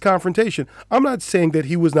in this confrontation. I'm not saying that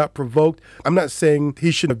he was not provoked. I'm not saying he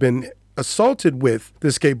should have been assaulted with the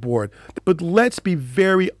skateboard. But let's be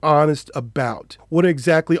very honest about what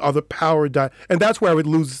exactly are the power and that's where I would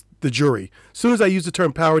lose the jury. As soon as I use the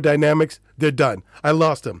term power dynamics, they're done. I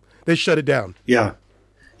lost them. They shut it down. Yeah,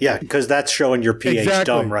 because that's showing your PH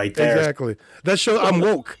dumb right there. Exactly. That shows I'm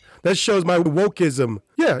woke. That shows my wokeism.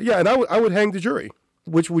 Yeah, and I would hang the jury,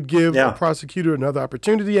 which would give a prosecutor another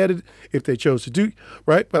opportunity at it if they chose to do,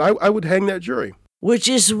 right? But I would hang that jury. Which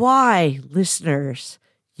is why, listeners,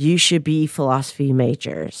 you should be philosophy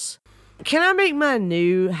majors. Can I make my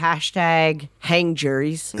new hashtag hang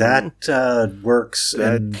juries? That works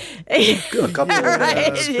in a couple of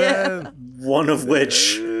ways. One of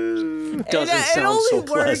which doesn't sound so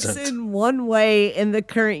pleasant. It only works in one way in the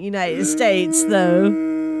current United States, though.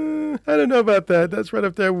 I don't know about that. That's right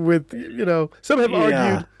up there with, some have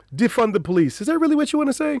argued defund the police. Is that really what you want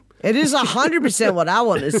to say? It is 100% what I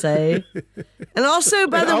want to say. And also,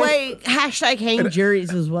 by the way, hashtag hang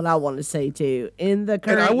juries is what I want to say, too. In the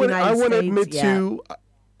current United States. I want to admit, too,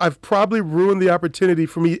 I've probably ruined the opportunity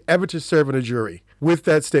for me ever to serve in a jury with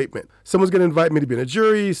that statement. Someone's going to invite me to be in a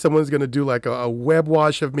jury. Someone's going to do like a web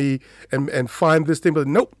wash of me and find this thing. But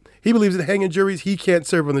nope. He believes in hanging juries. He can't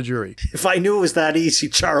serve on the jury. If I knew it was that easy,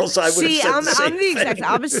 Charles, I would have said the same I'm the exact thing.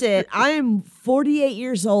 opposite. I am 48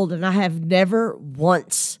 years old, and I have never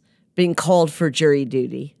once been called for jury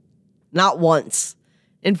duty. Not once.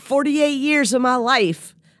 In 48 years of my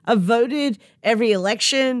life, I've voted every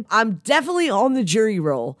election. I'm definitely on the jury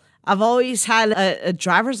roll. I've always had a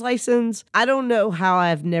driver's license. I don't know how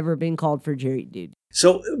I've never been called for jury duty.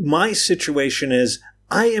 So my situation is,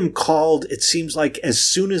 I am called, it seems like, as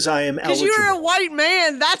soon as I am eligible. Because you're a white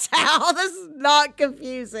man. That's how. This is not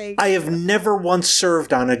confusing. I have never once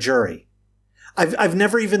served on a jury. I've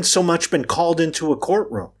never even so much been called into a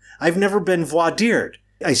courtroom. I've never been voir dired.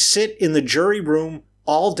 I sit in the jury room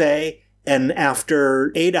all day, and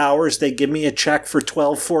after 8 hours, they give me a check for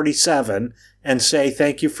 $12.47 and say,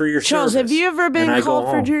 thank you for your Charles, service. have you ever been called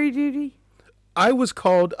for jury duty? I was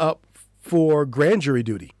called up for grand jury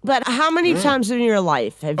duty. But how many times in your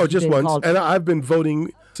life have you just been once. called? And I've been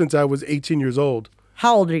voting since I was 18 years old.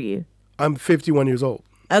 How old are you? I'm 51 years old.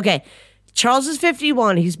 Okay. Charles is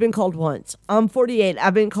 51. He's been called once. I'm 48.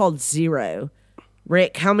 I've been called 0.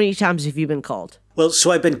 Rick, how many times have you been called? Well,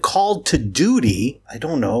 so I've been called to duty, I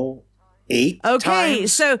don't know, 8 times. Okay,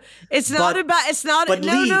 so it's not about, it's not,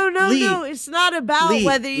 no, it's not about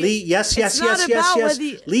whether you. Lee, yes.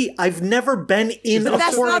 Lee, I've never been in a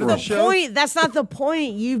That's courtroom. not the point. That's not the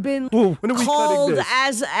point. You've been called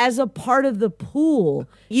as a part of the pool.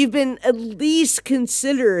 You've been at least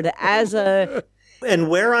considered as a And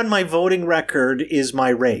where on my voting record is my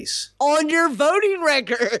race? On your voting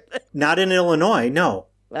record. Not in Illinois, no.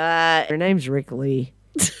 Her name's Rick Lee.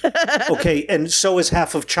 Okay, and so is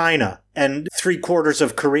half of China and 3/4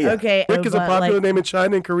 of Korea. Okay. Rick is a popular name in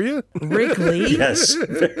China and Korea? Rick Lee? Yes.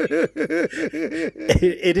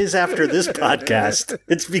 It is after this podcast.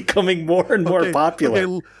 It's becoming more and more popular.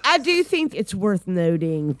 Okay. I do think it's worth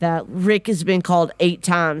noting that Rick has been called 8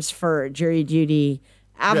 times for jury duty.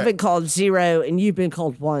 I've been called 0, and you've been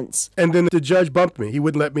called once. And then the judge bumped me. He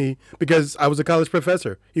wouldn't let me, because I was a college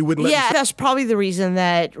professor. He wouldn't let me. Yeah, that's probably the reason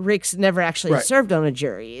that Rick's never actually served on a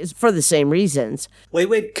jury, is for the same reasons.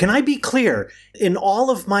 Wait, can I be clear? In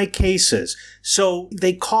all of my cases, so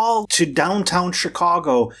they call to downtown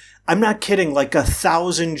Chicago, I'm not kidding, like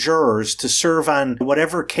 1,000 jurors to serve on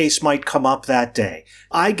whatever case might come up that day.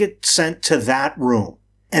 I get sent to that room.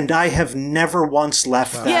 And I have never once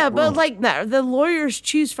left that room. Yeah, but like the lawyers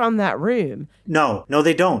choose from that room. No,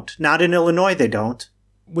 they don't. Not in Illinois, they don't.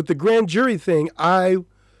 With the grand jury thing,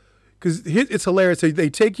 because it's hilarious. They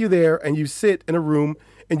take you there and you sit in a room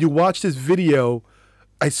and you watch this video.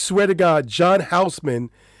 I swear to God, John Houseman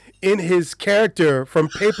in his character from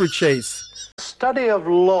Paper Chase. Study of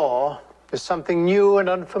law is something new and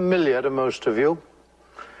unfamiliar to most of you,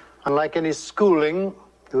 unlike any schooling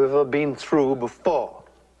you've ever been through before.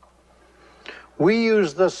 We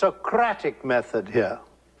use the Socratic method here.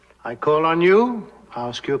 I call on you,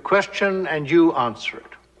 ask you a question, and you answer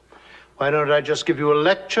it. Why don't I just give you a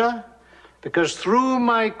lecture? Because through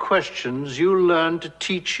my questions, you learn to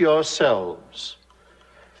teach yourselves.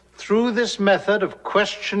 Through this method of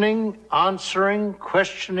questioning, answering,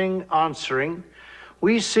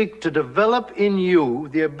 we seek to develop in you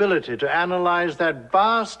the ability to analyze that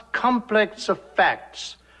vast complex of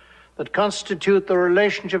facts that constitute the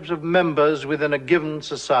relationships of members within a given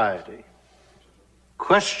society.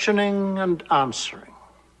 Questioning and answering.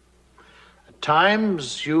 At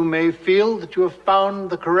times, you may feel that you have found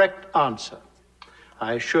the correct answer.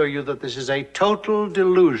 I assure you that this is a total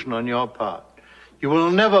delusion on your part. You will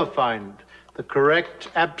never find the correct,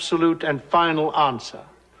 absolute, and final answer.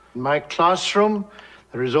 In my classroom,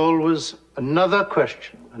 there is always another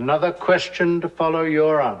question to follow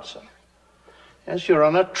your answer. Yes, you're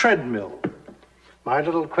on a treadmill. My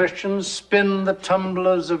little questions spin the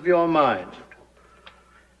tumblers of your mind.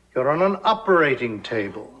 You're on an operating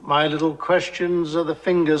table. My little questions are the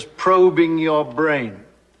fingers probing your brain.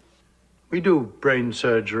 We do brain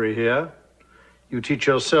surgery here. You teach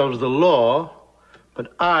yourselves the law,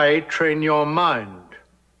 but I train your mind.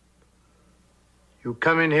 You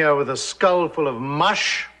come in here with a skull full of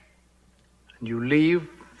mush, and you leave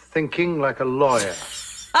thinking like a lawyer.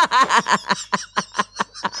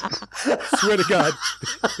 Swear to God,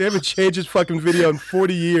 they haven't changed this fucking video in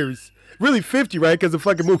 40 years. Really 50, right? Because the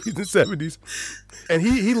fucking movie's in the 70s. And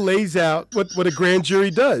he lays out what a grand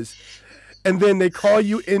jury does. And then they call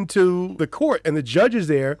you into the court, and the judge is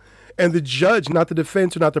there. And the judge, not the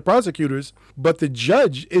defense or not the prosecutors, but the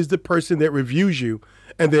judge is the person that reviews you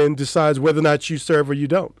and then decides whether or not you serve or you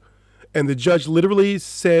don't. And the judge literally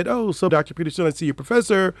said, "Oh, so Dr. Peterson, I see you're a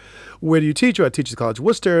professor. Where do you teach?" "I teach at College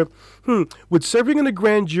Worcester." "Would serving in a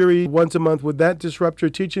grand jury once a month, would that disrupt your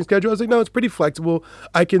teaching schedule?" I was like, "No, it's pretty flexible.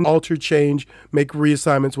 I can alter, change, make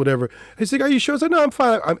reassignments, whatever." He's like, "Are you sure?" I said, "No, I'm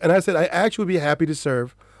fine." And I said, "I actually would be happy to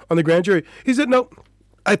serve on the grand jury." He said, "No,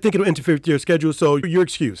 I think it'll interfere with your schedule, so you're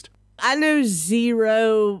excused." I know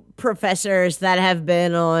 0 professors that have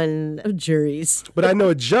been on juries. But I know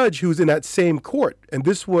a judge who's in that same court, and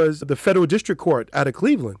this was the federal district court out of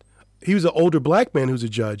Cleveland. He was an older black man who's a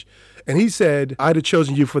judge, and he said, "I'd have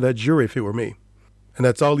chosen you for that jury if it were me." And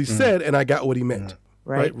that's all he said, and I got what he meant.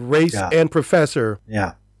 Right? Race and professor.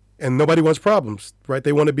 Yeah. And nobody wants problems, right?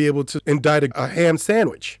 They want to be able to indict a ham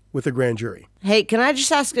sandwich with a grand jury. Hey, can I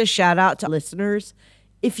just ask a shout out to listeners?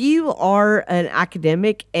 If you are an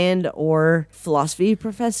academic and or philosophy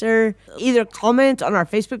professor, either comment on our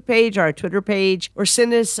Facebook page or our Twitter page, or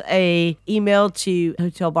send us a email to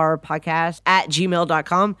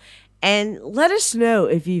hotelbarpodcast@gmail.com and let us know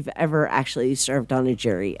if you've ever actually served on a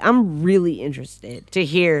jury. I'm really interested to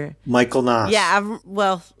hear. Michael Noss. Yeah,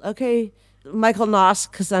 okay. Michael Noss,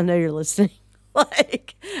 because I know you're listening.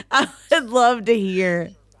 I would love to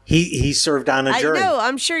hear. He served on a jury. I know,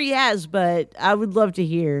 I'm sure he has, but I would love to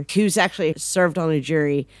hear who's actually served on a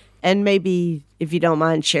jury. And maybe, if you don't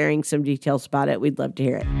mind sharing some details about it, we'd love to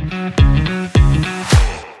hear it.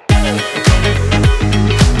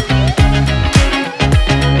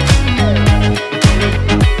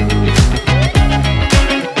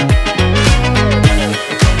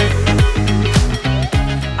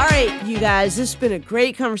 All right, you guys, this has been a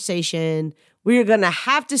great conversation We are going to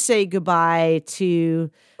have to say goodbye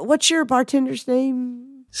to, what's your bartender's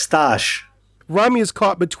name? Stash. Rami is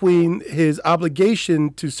caught between his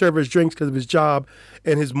obligation to serve us drinks because of his job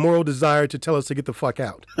and his moral desire to tell us to get the fuck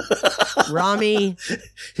out. Rami.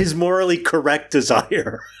 His morally correct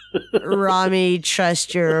desire. Rami,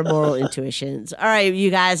 trust your moral intuitions. All right,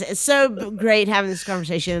 you guys. It's so great having this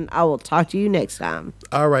conversation. I will talk to you next time.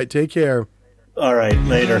 All right, take care. All right,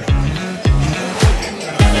 later.